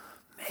saying,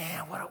 man,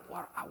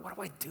 what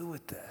do I do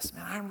with this?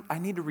 Man, I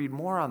need to read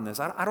more on this.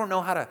 I don't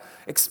know how to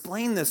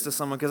explain this to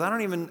someone because I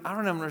don't even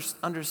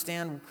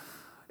understand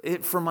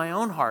it from my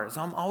own heart.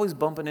 So I'm always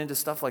bumping into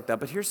stuff like that.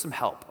 But here's some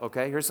help,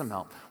 okay? Here's some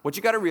help. What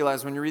you got to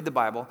realize when you read the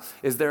Bible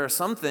is there are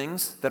some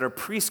things that are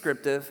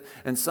prescriptive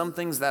and some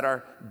things that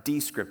are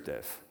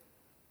descriptive.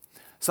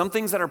 Some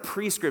things that are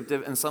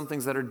prescriptive and some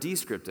things that are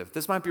descriptive.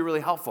 This might be really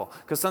helpful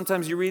because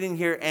sometimes you're reading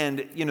here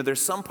and,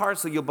 there's some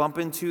parts that you'll bump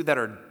into that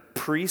are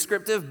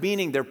prescriptive,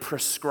 meaning they're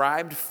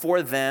prescribed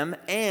for them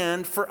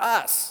and for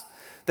us,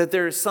 that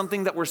there's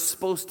something that we're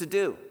supposed to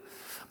do.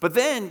 But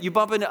then you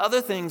bump into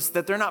other things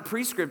that they're not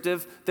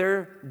prescriptive,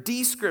 they're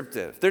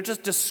descriptive. They're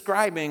just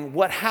describing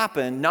what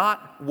happened,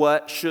 not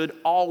what should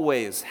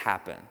always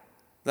happen.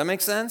 Does that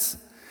make sense?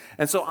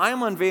 And so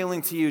I'm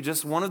unveiling to you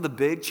just one of the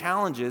big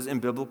challenges in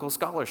biblical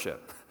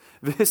scholarship.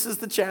 This is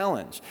the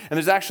challenge. And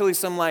there's actually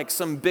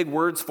some big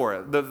words for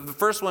it. The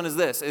first one is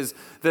this, is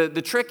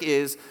the trick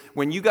is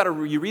when you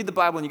read the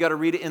Bible and you got to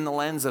read it in the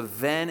lens of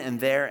then and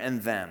there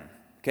and them.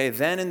 Okay,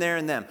 then and there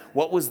and them.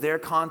 What was their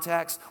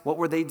context? What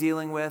were they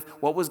dealing with?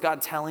 What was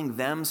God telling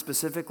them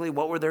specifically?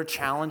 What were their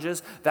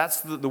challenges? That's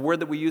the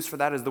word that we use for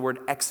that is the word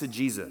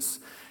exegesis.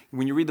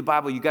 When you read the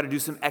Bible, you got to do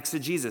some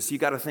exegesis. You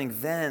got to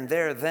think then,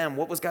 there, them.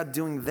 What was God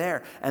doing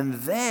there? And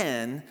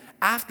then,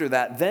 after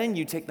that, then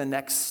you take the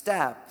next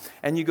step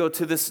and you go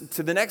to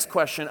the next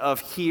question of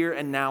here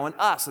and now and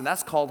us, and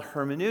that's called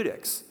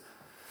hermeneutics.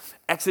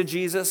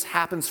 Exegesis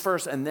happens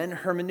first, and then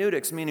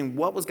hermeneutics, meaning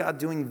what was God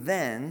doing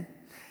then?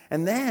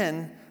 And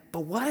then,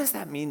 but what does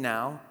that mean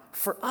now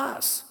for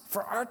us,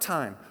 for our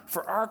time,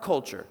 for our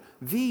culture?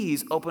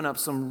 These open up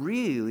some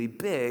really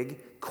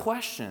big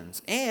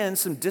questions and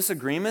some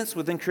disagreements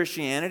within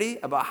Christianity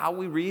about how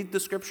we read the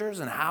scriptures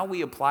and how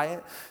we apply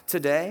it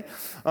today,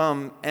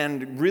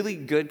 and really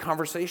good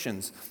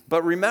conversations.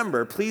 But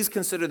remember, please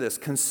consider this.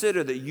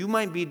 Consider that you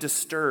might be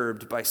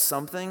disturbed by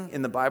something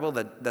in the Bible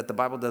that the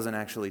Bible doesn't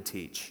actually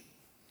teach.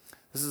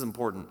 This is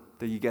important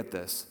that you get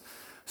this.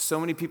 So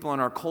many people in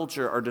our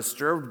culture are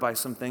disturbed by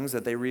some things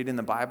that they read in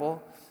the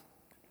Bible.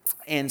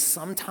 And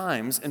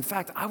sometimes, in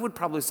fact, I would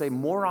probably say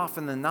more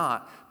often than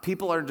not,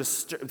 people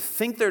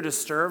think they're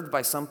disturbed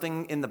by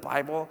something in the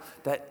Bible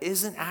that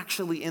isn't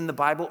actually in the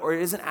Bible or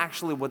isn't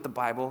actually what the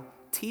Bible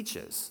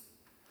teaches.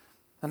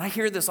 And I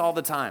hear this all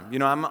the time.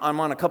 I'm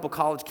on a couple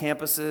college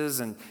campuses,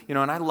 and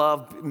I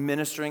love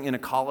ministering in a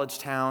college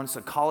town.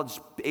 So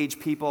college-age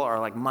people are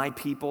like my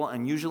people,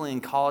 and usually in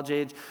college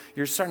age,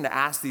 you're starting to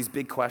ask these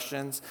big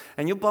questions,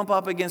 and you'll bump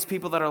up against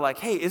people that are like,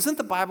 hey, isn't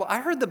the Bible,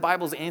 I heard the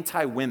Bible's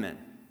anti-women.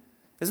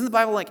 Isn't the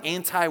Bible like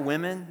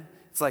anti-women?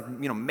 It's like,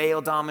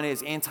 male-dominated,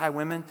 it's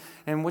anti-women.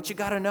 And what you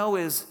got to know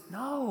is,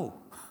 no.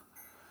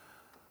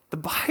 The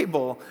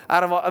Bible,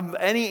 out of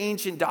any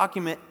ancient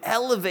document,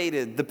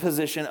 elevated the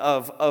position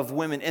of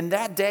women. In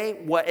that day,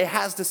 what it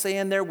has to say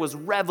in there was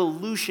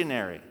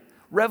revolutionary.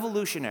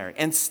 Revolutionary.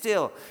 And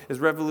still is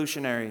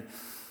revolutionary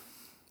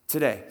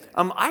today.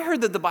 I heard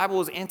that the Bible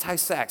was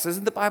anti-sex.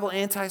 Isn't the Bible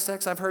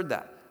anti-sex? I've heard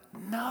that.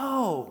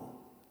 No.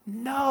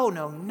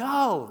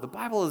 The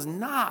Bible is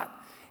not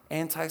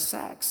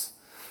anti-sex.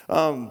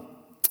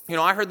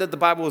 I heard that the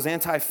Bible was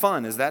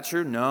anti-fun. Is that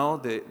true? No,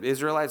 the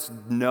Israelites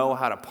know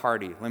how to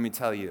party, let me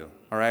tell you.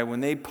 All right, when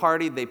they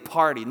party, they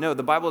party. No,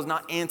 the Bible is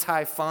not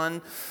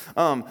anti-fun.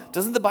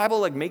 Doesn't the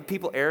Bible make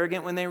people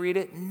arrogant when they read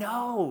it?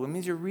 No, it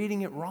means you're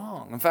reading it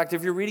wrong. In fact,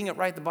 if you're reading it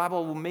right, the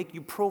Bible will make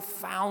you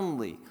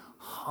profoundly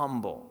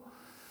humble.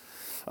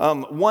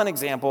 One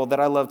example that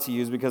I love to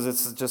use because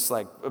it's just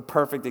like a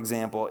perfect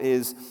example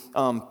is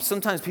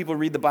sometimes people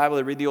read the Bible,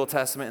 they read the Old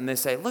Testament, and they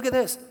say, look at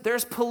this,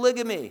 there's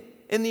polygamy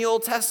in the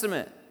Old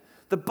Testament.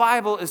 The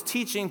Bible is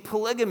teaching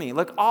polygamy.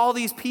 Like all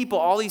these people,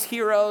 all these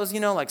heroes,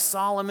 like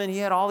Solomon, he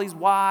had all these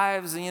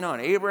wives,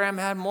 and Abraham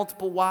had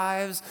multiple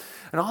wives,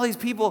 and all these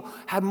people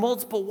had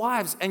multiple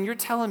wives. And you're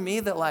telling me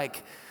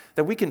that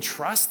that we can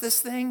trust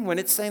this thing when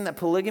it's saying that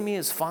polygamy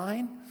is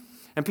fine?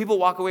 And people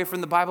walk away from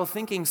the Bible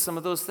thinking some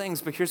of those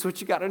things, but here's what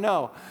you got to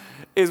know,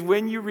 is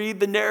when you read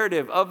the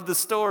narrative of the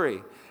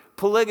story,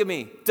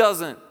 polygamy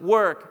doesn't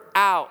work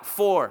out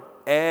for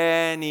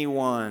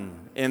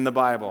anyone in the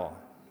Bible.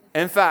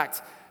 In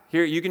fact,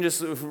 here you can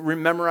just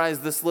memorize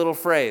this little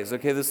phrase,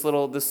 okay? This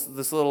little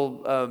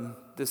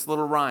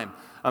rhyme.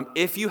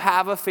 If you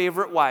have a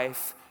favorite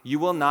wife, you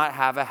will not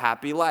have a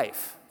happy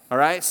life. All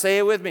right, say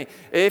it with me.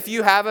 If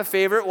you have a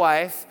favorite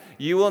wife,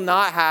 you will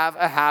not have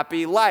a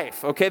happy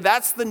life. Okay,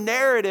 that's the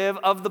narrative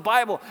of the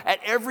Bible. At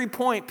every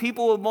point,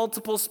 people with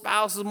multiple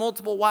spouses,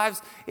 multiple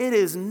wives, it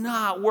is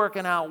not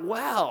working out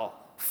well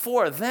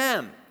for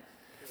them.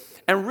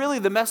 And really,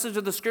 the message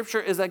of the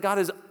scripture is that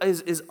God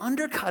is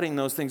undercutting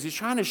those things. He's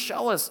trying to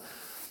show us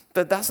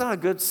that that's not a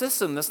good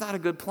system. That's not a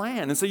good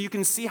plan. And so you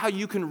can see how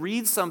you can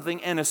read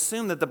something and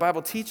assume that the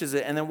Bible teaches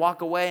it and then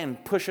walk away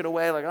and push it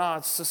away like, oh,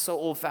 it's just so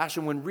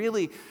old-fashioned, when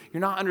really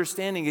you're not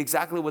understanding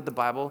exactly what the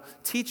Bible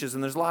teaches.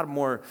 And there's a lot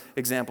more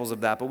examples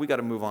of that, but we got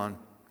to move on.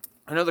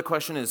 Another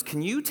question is,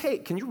 can you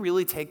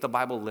really take the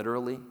Bible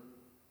literally?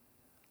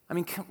 I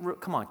mean,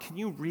 come on, can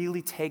you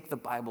really take the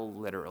Bible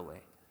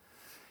literally?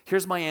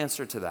 Here's my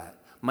answer to that.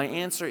 My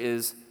answer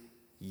is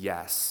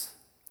yes.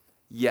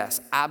 Yes,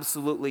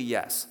 absolutely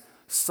yes.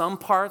 Some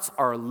parts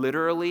are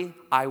literally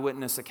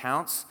eyewitness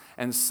accounts,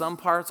 and some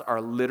parts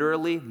are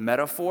literally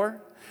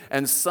metaphor,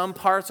 and some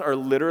parts are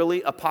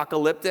literally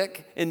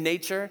apocalyptic in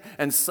nature,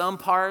 and some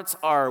parts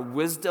are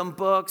wisdom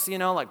books,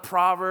 like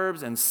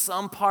Proverbs, and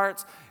some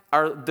parts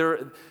are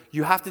there.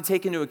 You have to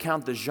take into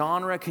account the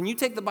genre. Can you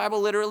take the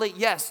Bible literally?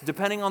 Yes,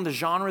 depending on the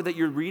genre that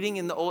you're reading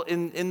in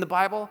the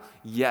Bible.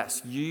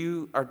 Yes,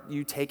 you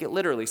take it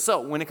literally. So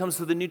when it comes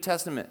to the New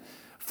Testament,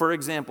 for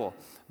example,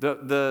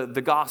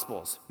 the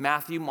Gospels,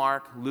 Matthew,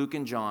 Mark, Luke,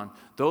 and John,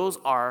 those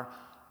are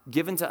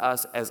given to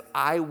us as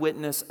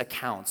eyewitness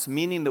accounts,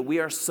 meaning that we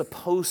are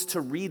supposed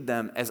to read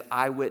them as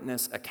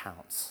eyewitness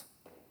accounts.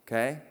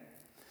 Okay?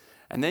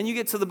 And then you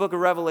get to the book of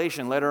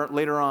Revelation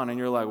later on, and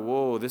you're like,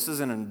 whoa, this is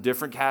in a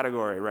different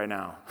category right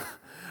now.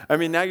 I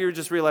mean, now you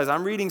just realize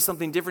I'm reading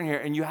something different here,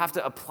 and you have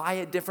to apply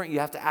it different. You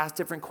have to ask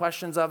different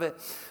questions of it.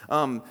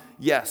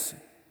 Yes,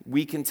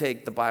 we can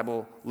take the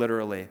Bible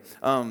literally.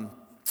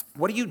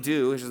 What do you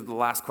do? This is the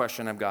last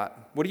question I've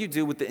got. What do you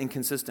do with the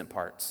inconsistent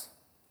parts?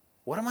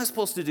 What am I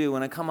supposed to do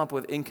when I come up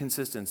with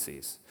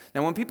inconsistencies?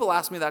 Now, when people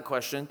ask me that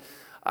question,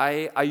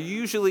 I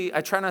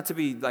try not to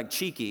be like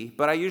cheeky,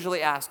 but I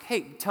usually ask,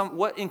 hey, tell me,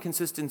 what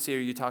inconsistency are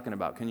you talking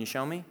about? Can you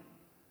show me?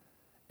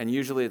 And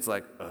usually it's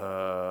like,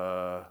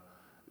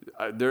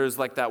 there's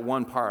like that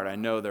one part, I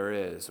know there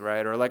is,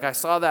 right? Or like I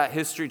saw that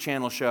History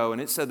Channel show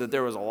and it said that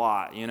there was a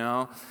lot,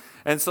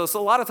 And so a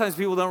lot of times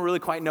people don't really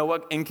quite know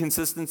what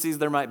inconsistencies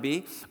there might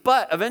be.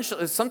 But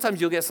eventually, sometimes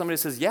you'll get somebody who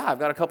says, yeah, I've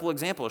got a couple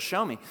examples,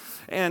 show me.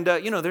 And,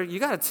 you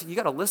got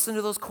to listen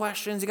to those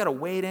questions. You got to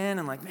wade in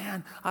and like,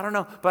 man, I don't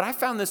know. But I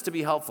found this to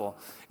be helpful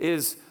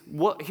here's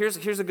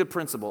a good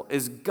principle,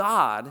 is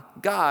God,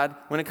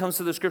 when it comes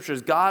to the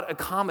scriptures, God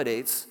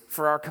accommodates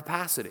for our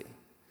capacity.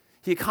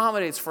 He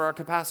accommodates for our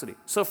capacity.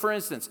 So for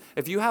instance,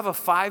 if you have a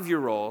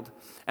 5-year-old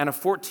and a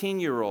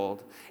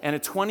 14-year-old and a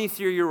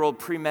 23-year-old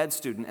pre-med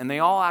student, and they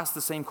all ask the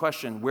same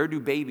question, where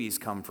do babies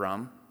come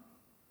from?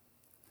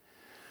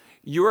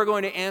 You are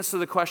going to answer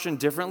the question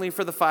differently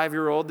for the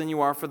 5-year-old than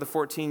you are for the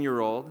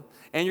 14-year-old,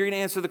 and you're going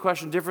to answer the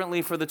question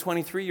differently for the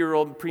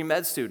 23-year-old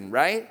pre-med student,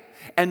 right?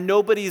 And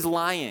nobody's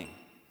lying.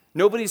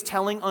 Nobody's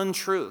telling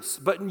untruths,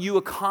 but you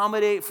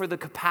accommodate for the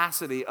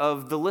capacity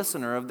of the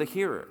listener, of the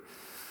hearer.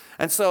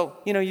 And so,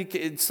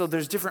 so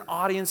there's different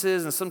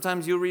audiences, and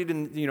sometimes you'll read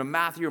in,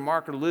 Matthew or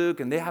Mark or Luke,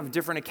 and they have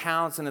different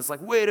accounts, and it's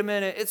like, wait a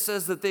minute, it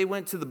says that they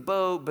went to the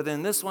boat, but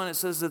then this one, it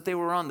says that they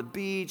were on the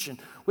beach, and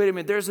wait a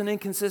minute, there's an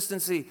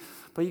inconsistency.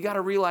 But you got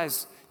to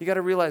realize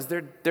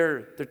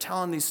they're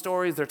telling these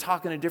stories, they're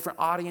talking to different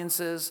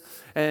audiences,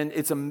 and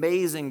it's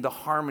amazing the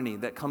harmony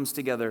that comes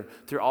together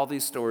through all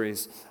these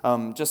stories.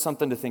 Just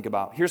something to think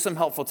about. Here's some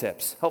helpful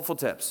tips.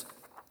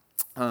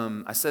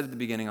 I said at the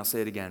beginning, I'll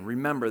say it again.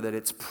 Remember that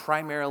it's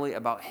primarily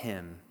about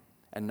him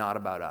and not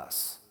about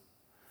us.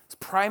 It's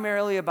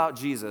primarily about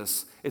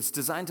Jesus. It's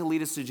designed to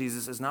lead us to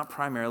Jesus. It's not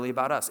primarily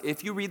about us.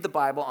 If you read the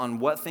Bible on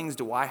what things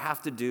do I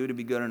have to do to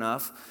be good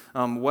enough,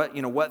 what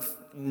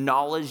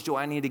knowledge do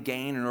I need to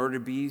gain in order to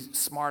be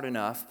smart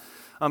enough,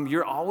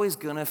 you're always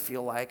going to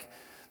feel like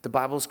the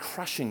Bible's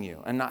crushing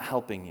you and not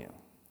helping you.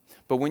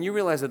 But when you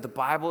realize that the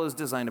Bible is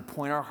designed to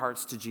point our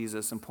hearts to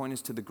Jesus and point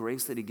us to the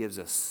grace that he gives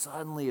us,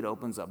 suddenly it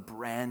opens up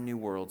brand new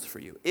worlds for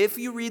you. If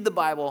you read the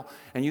Bible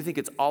and you think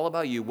it's all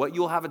about you, what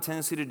you'll have a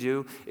tendency to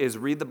do is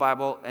read the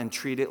Bible and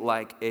treat it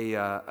like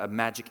a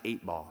magic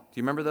 8-ball. Do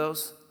you remember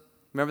those?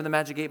 Remember the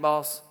magic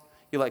 8-balls?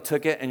 You like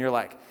took it and you're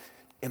like,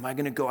 am I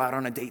going to go out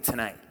on a date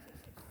tonight?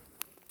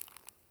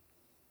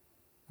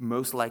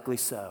 Most likely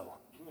so,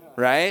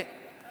 right?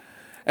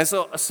 And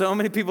so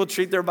many people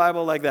treat their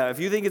Bible like that. If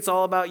you think it's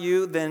all about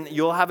you, then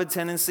you'll have a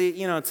tendency,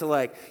 to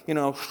like,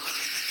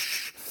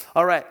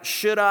 all right,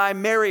 should I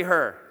marry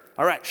her?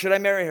 All right, should I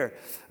marry her?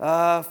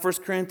 1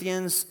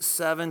 Corinthians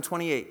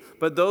 7:28.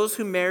 But those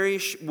who marry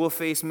will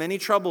face many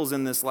troubles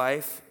in this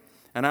life,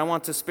 and I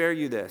want to spare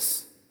you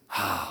this.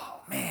 Oh,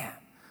 man.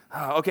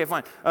 Oh, okay,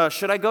 fine.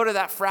 Should I go to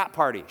that frat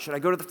party? Should I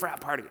go to the frat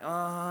party?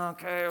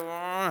 Okay.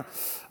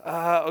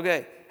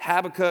 Okay.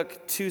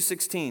 Habakkuk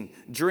 2:16.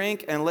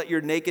 Drink and let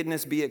your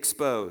nakedness be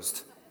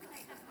exposed.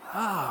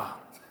 How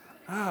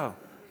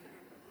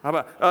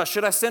about,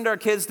 should I send our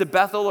kids to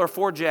Bethel or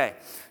 4J?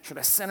 Should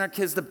I send our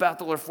kids to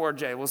Bethel or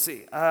 4J? We'll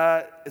see.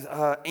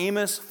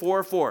 Amos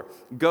 4:4.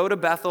 Go to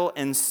Bethel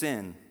and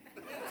sin.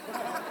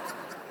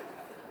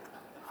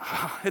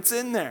 It's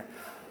in there.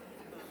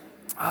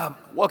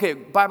 Okay,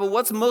 Bible,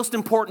 what's most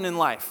important in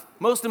life?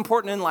 Most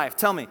important in life,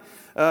 tell me.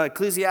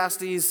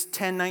 Ecclesiastes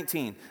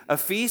 10:19. A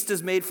feast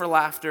is made for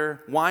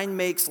laughter, wine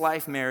makes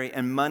life merry,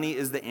 and money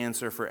is the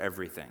answer for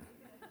everything.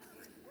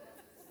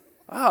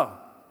 Oh,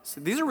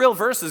 so these are real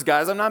verses,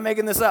 guys. I'm not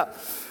making this up.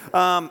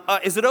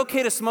 Is it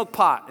okay to smoke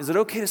pot? Is it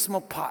okay to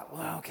smoke pot?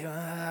 Well, okay.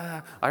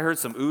 I heard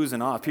some oohs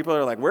and ahs. People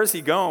are like, where's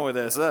he going with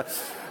this?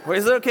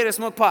 Is it okay to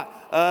smoke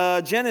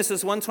pot?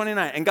 Genesis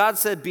 1:29. And God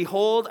said,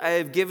 behold, I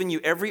have given you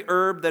every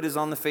herb that is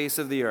on the face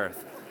of the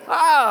earth.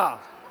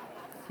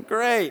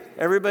 Great.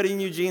 Everybody in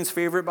Eugene's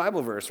favorite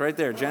Bible verse right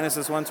there,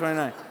 Genesis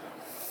 1:29.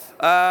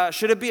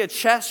 Should it be a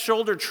chest,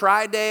 shoulder,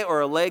 try day or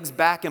a legs,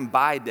 back, and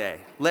bi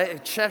day?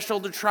 Chest,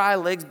 shoulder, try,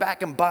 legs,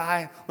 back, and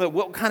bi.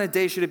 What kind of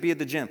day should it be at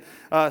the gym?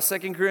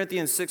 2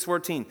 Corinthians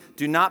 6:14.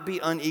 Do not be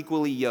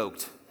unequally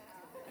yoked.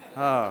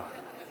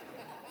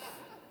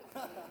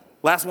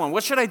 Last one.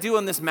 What should I do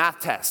on this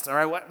math test? All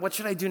right, what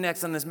should I do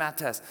next on this math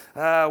test?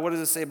 What does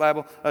it say,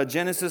 Bible?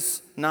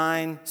 Genesis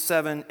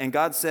 9:7. And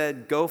God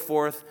said, go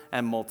forth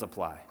and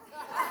multiply.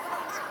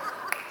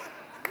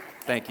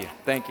 Thank you.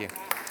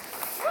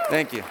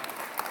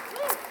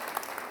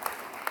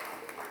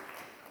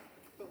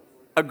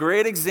 A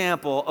great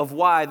example of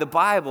why the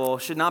Bible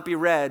should not be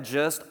read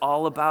just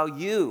all about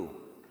you.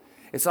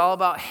 It's all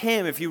about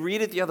him. If you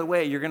read it the other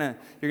way, you're gonna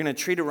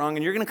treat it wrong,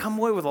 and you're gonna come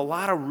away with a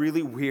lot of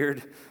really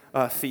weird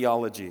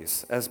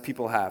theologies, as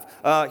people have.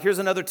 Here's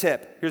another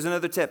tip,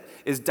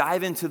 is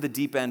dive into the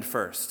deep end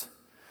first.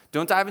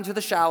 Don't dive into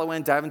the shallow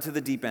end, dive into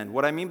the deep end.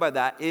 What I mean by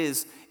that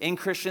is, in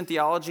Christian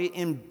theology,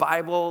 in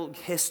Bible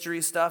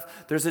history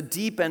stuff, there's a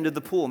deep end of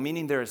the pool,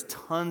 meaning there is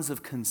tons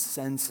of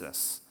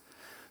consensus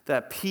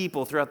that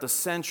people throughout the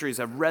centuries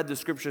have read the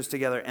scriptures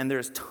together, and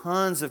there's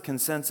tons of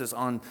consensus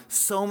on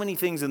so many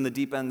things in the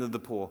deep end of the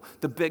pool.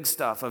 The big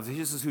stuff of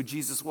this is who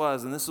Jesus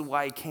was, and this is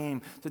why he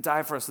came to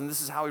die for us, and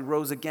this is how he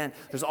rose again.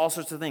 There's all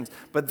sorts of things.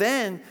 But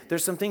then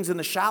there's some things in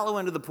the shallow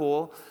end of the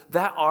pool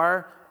that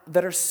are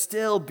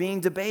still being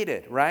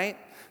debated, right?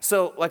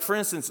 So, like for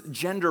instance,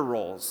 gender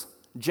roles.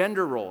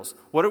 Gender roles.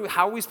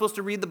 How are we supposed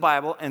to read the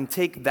Bible and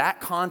take that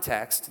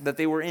context that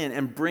they were in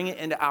and bring it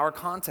into our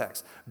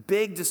context?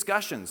 Big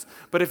discussions.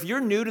 But if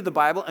you're new to the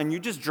Bible and you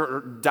just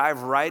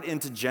dive right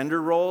into gender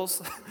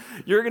roles,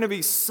 you're going to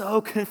be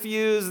so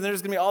confused, and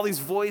there's going to be all these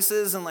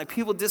voices and like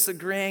people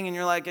disagreeing, and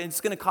you're like, it's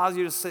going to cause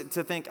you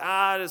to think,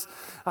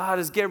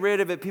 just get rid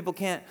of it. People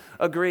can't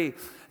agree.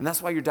 And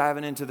that's why you're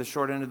diving into the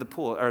short end of the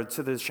pool, or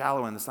to the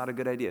shallow end. That's not a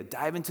good idea.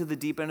 Dive into the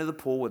deep end of the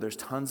pool where there's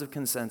tons of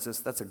consensus.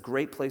 That's a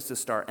great place to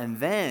start. And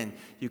then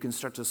you can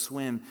start to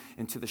swim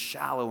into the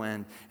shallow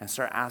end and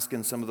start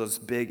asking some of those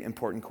big,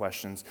 important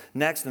questions.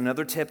 Next,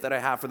 another tip that I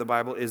have for the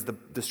Bible is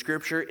the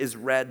scripture is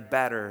read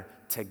better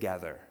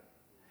together.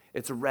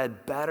 It's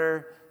read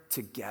better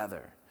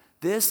together.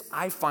 This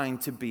I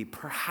find to be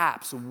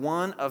perhaps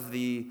one of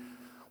the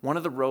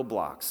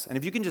roadblocks. And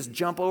if you can just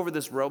jump over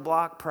this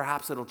roadblock,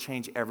 perhaps it'll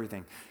change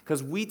everything.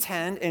 Because we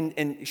tend,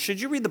 and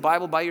should you read the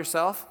Bible by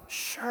yourself?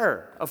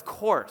 Sure, of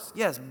course.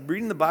 Yes,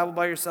 reading the Bible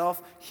by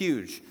yourself,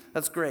 huge.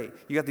 That's great.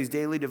 You got these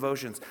daily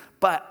devotions.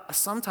 But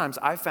sometimes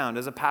I found,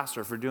 as a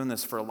pastor for doing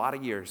this for a lot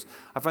of years,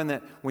 I find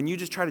that when you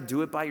just try to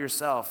do it by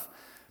yourself,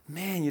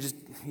 man, you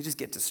just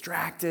get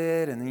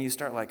distracted, and then you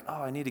start like,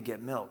 oh, I need to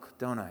get milk,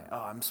 don't I?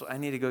 Oh, I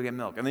need to go get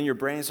milk. And then your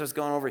brain starts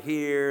going over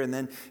here, and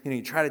then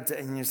you try to,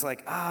 and you're just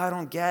like, I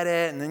don't get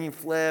it, and then you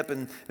flip,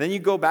 and then you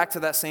go back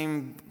to that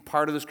same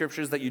part of the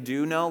scriptures that you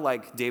do know,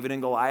 like David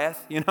and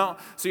Goliath,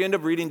 So you end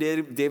up reading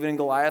David and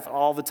Goliath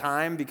all the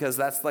time because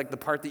that's like the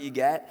part that you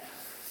get.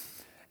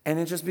 And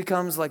it just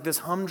becomes like this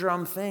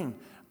humdrum thing.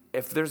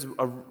 If there's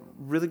a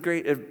really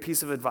great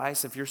piece of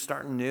advice, if you're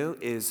starting new,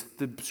 is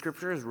the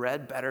scripture is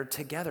read better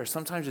together.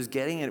 Sometimes just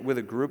getting it with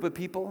a group of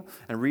people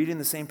and reading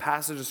the same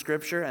passage of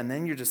scripture, and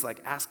then you're just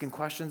like asking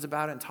questions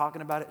about it and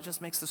talking about it. It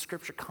just makes the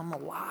scripture come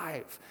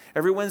alive.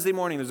 Every Wednesday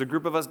morning, there's a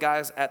group of us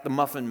guys at the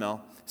Muffin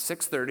Mill,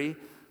 6:30.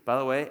 By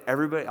the way,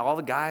 everybody, all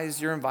the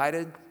guys, you're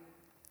invited.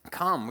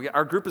 Come.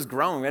 Our group is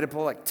growing. We had to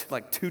pull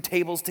like 2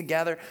 tables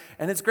together,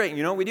 and it's great.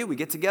 You know what we do? We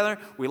get together,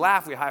 we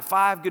laugh, we high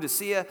five, good to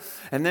see you,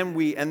 and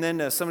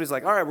then somebody's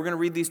like, all right, we're going to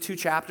read these 2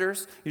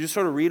 chapters. You just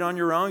sort of read on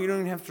your own. You don't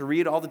even have to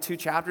read all the 2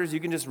 chapters. You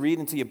can just read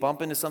until you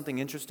bump into something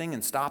interesting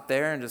and stop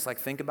there and just like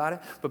think about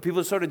it. But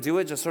people sort of do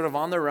it just sort of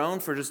on their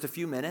own for just a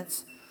few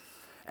minutes,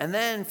 and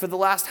then for the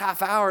last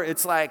half hour,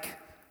 it's like,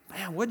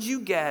 man, what'd you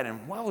get?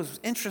 And what was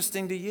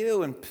interesting to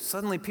you? And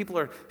suddenly people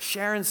are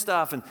sharing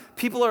stuff, and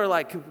people are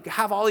like,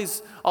 have all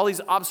these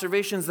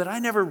observations that I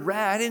never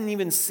read, I didn't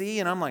even see.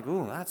 And I'm like,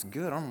 ooh, that's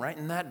good. I'm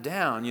writing that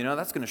down.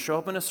 That's going to show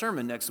up in a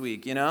sermon next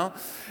week,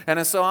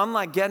 And so I'm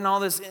like getting all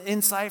this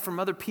insight from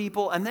other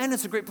people. And then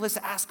it's a great place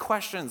to ask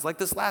questions. Like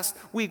this last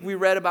week, we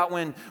read about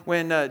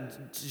when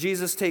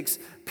Jesus takes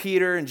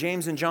Peter and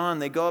James and John,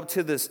 they go up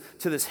to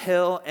this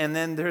hill, and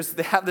then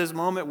they have this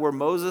moment where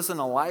Moses and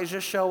Elijah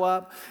show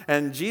up,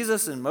 and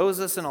Jesus and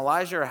Moses and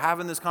Elijah are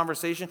having this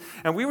conversation,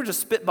 and we were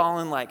just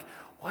spitballing like,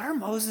 what are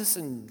Moses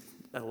and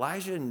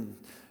Elijah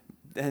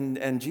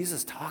and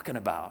Jesus talking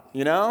about,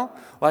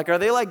 Like, are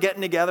they like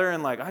getting together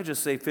and like, I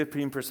just saved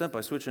 15%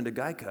 by switching to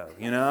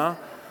Geico,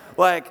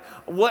 Like,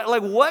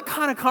 what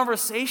kind of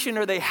conversation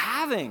are they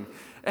having?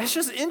 It's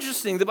just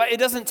interesting. It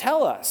doesn't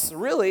tell us,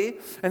 really.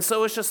 And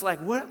so it's just like,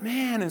 what,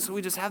 man? And so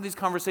we just have these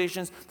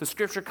conversations. The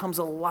scripture comes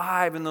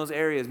alive in those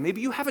areas.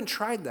 Maybe you haven't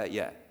tried that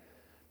yet.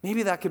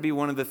 Maybe that could be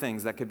one of the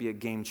things that could be a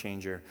game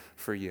changer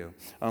for you.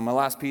 My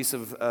last piece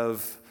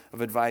of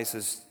advice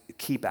is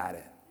keep at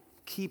it.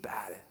 Keep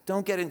at it.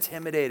 Don't get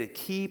intimidated.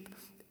 Keep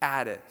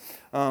at it.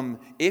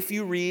 If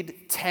you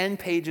read 10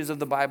 pages of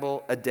the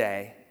Bible a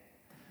day,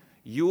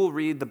 you will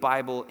read the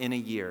Bible in a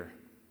year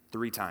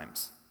 3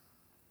 times.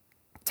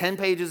 10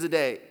 pages a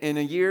day. In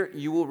a year,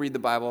 you will read the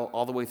Bible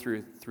all the way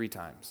through 3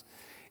 times.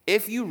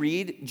 If you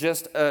read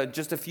just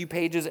a few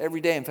pages every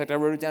day, in fact, I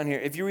wrote it down here.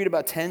 If you read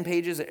about 10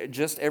 pages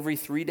just every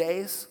 3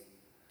 days,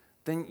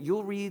 then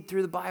you'll read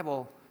through the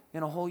Bible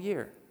in a whole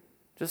year.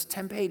 Just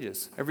 10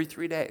 pages every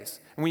 3 days.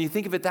 And when you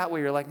think of it that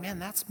way, you're like, man,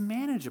 that's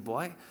manageable.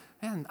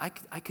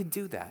 I could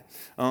do that.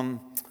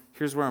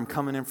 Here's where I'm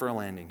coming in for a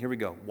landing. Here we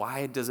go.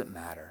 Why does it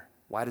matter?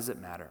 Why does it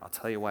matter? I'll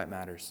tell you why it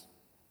matters.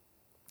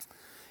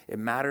 It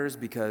matters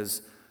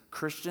because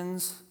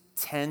Christians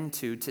tend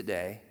to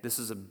today, this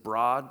is a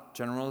broad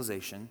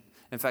generalization.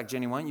 In fact,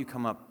 Jenny, why don't you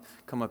come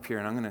up here,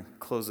 and I'm going to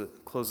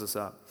close this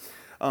up.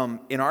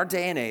 In our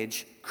day and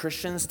age,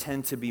 Christians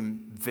tend to be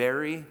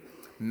very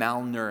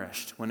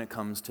malnourished when it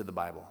comes to the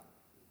Bible.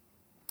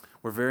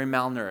 We're very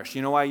malnourished.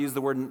 You know why I use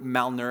the word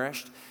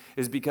malnourished?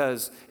 Is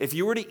because if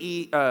you were to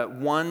eat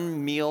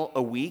 1 meal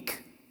a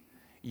week,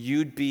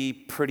 you'd be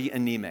pretty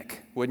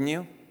anemic, wouldn't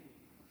you?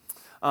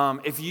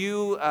 If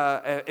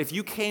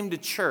you came to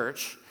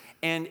church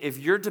And if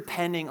you're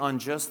depending on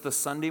just the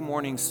Sunday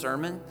morning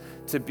sermon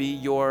to be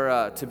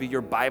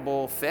your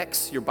Bible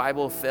fix, your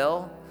Bible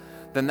fill,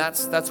 then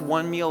that's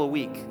one meal a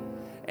week.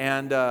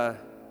 And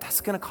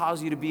that's going to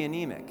cause you to be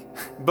anemic.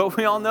 But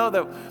we all know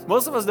that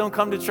most of us don't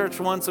come to church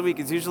once a week.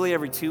 It's usually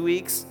every 2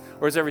 weeks,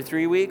 or it's every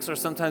 3 weeks, or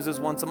sometimes it's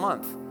once a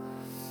month.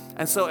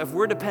 And so if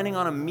we're depending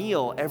on a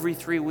meal every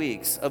 3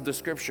 weeks of the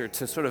scripture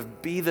to sort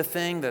of be the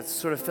thing that's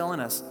sort of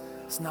filling us,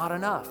 it's not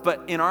enough.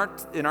 But in our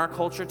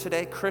culture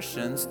today,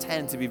 Christians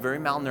tend to be very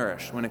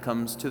malnourished when it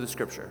comes to the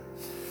scripture.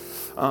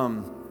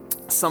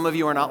 Some of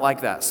you are not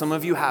like that. Some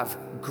of you have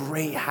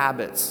great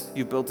habits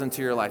you've built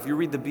into your life. You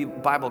read the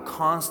Bible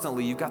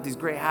constantly. You've got these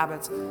great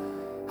habits.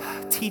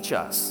 Teach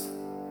us.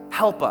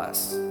 Help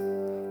us.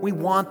 We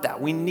want that.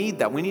 We need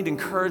that. We need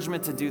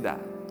encouragement to do that.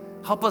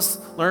 Help us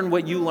learn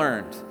what you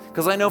learned.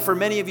 Because I know for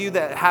many of you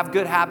that have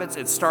good habits,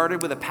 it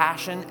started with a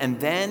passion, and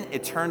then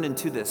it turned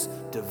into this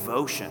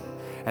devotion.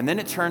 And then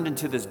it turned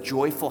into this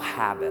joyful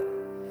habit.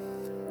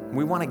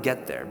 We want to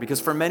get there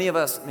because for many of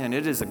us, man,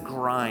 it is a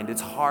grind.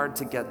 It's hard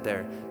to get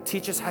there.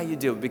 Teach us how you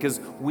do it because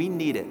we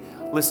need it.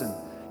 Listen,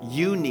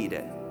 you need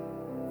it.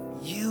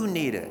 You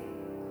need it.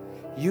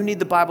 You need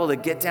the Bible to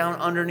get down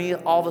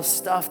underneath all the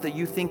stuff that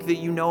you think that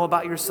you know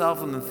about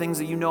yourself and the things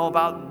that you know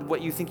about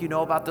what you think you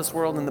know about this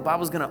world. And the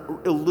Bible's going to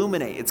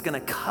illuminate. It's going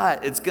to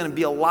cut. It's going to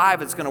be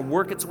alive. It's going to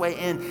work its way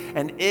in.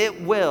 And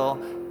it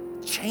will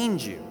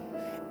change you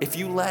if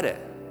you let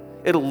it.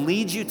 It'll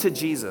lead you to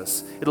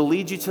Jesus. It'll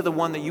lead you to the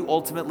one that you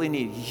ultimately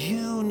need.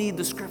 You need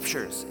the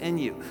scriptures in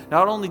you.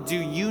 Not only do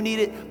you need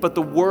it, but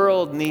the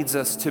world needs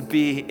us to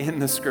be in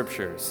the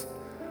scriptures.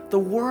 The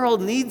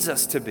world needs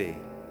us to be.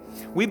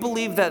 We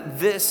believe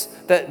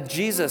that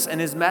Jesus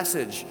and his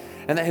message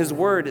and that his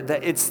word,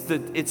 that it's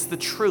the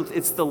truth,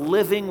 it's the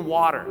living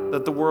water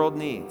that the world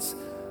needs.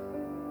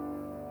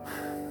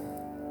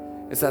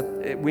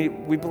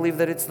 We believe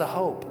that it's the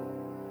hope.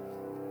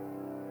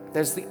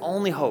 That's the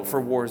only hope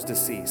for wars to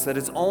cease, that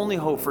it's only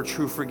hope for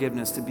true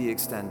forgiveness to be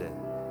extended.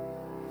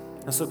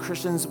 And so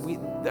Christians,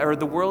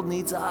 the world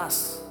needs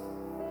us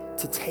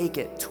to take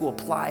it, to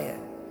apply it,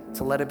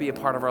 to let it be a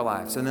part of our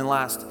lives. And then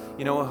last,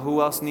 you know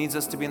who else needs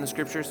us to be in the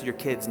scriptures? Your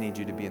kids need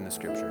you to be in the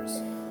scriptures.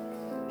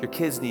 Your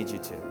kids need you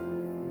to.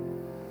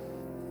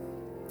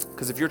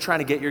 Because if you're trying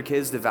to get your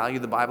kids to value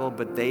the Bible,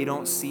 but they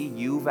don't see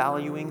you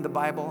valuing the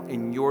Bible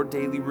in your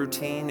daily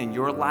routine, in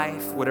your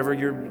life, whatever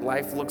your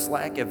life looks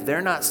like, if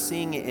they're not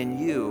seeing it in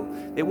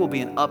you, it will be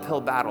an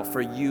uphill battle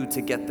for you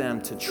to get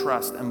them to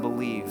trust and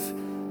believe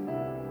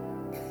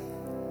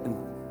and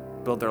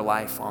build their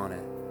life on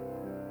it.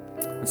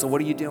 And so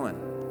what are you doing?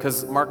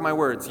 Because mark my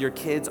words, your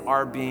kids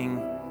are being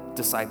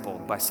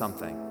discipled by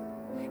something.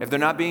 If they're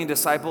not being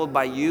discipled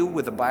by you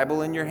with a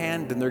Bible in your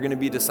hand, then they're going to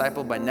be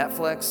discipled by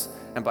Netflix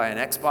and by an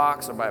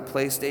Xbox or by a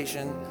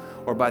PlayStation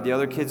or by the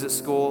other kids at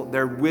school.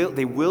 They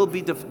will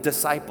be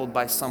discipled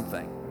by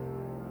something.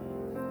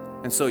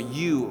 And so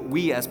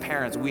we as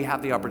parents, we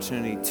have the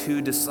opportunity to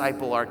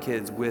disciple our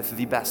kids with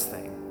the best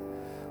thing,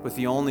 with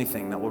the only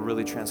thing that will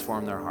really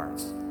transform their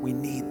hearts. We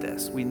need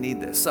this. We need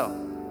this.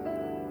 So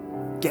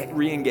get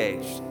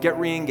re-engaged. Get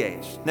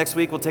re-engaged. Next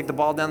week, we'll take the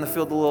ball down the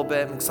field a little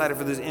bit. I'm excited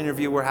for this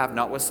interview we're having,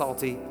 not with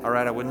Salty. All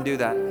right, I wouldn't do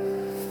that.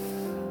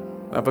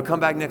 But come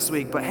back next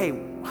week. But hey,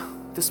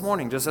 this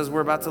morning, just as we're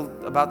about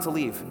to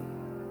leave,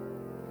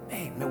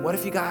 hey, man, what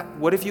if you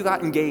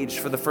got engaged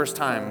for the first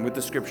time with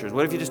the scriptures?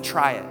 What if you just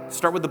try it?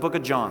 Start with the book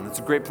of John. That's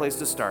a great place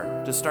to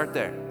start. Just start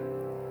there.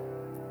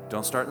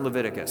 Don't start in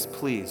Leviticus.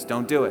 Please,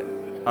 don't do it.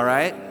 All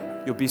right?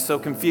 You'll be so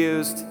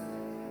confused.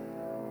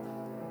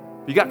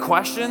 You got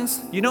questions?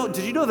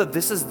 Did you know that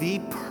this is the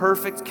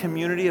perfect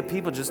community of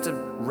people just to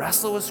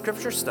wrestle with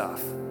scripture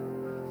stuff?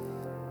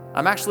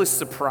 I'm actually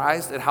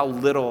surprised at how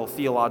little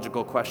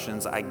theological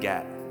questions I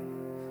get.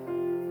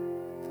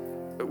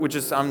 Which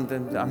is,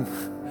 hopefully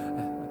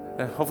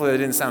that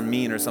didn't sound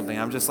mean or something.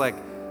 I'm just like,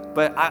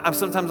 but I'm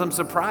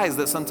surprised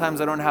that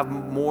sometimes I don't have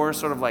more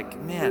sort of like,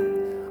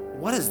 man,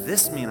 what does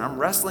this mean? I'm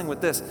wrestling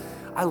with this.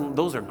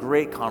 Those are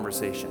great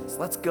conversations.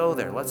 Let's go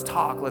there. Let's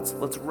talk. Let's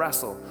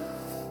wrestle.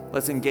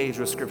 Let's engage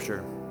with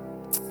Scripture.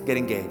 Get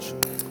engaged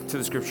to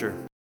the Scripture.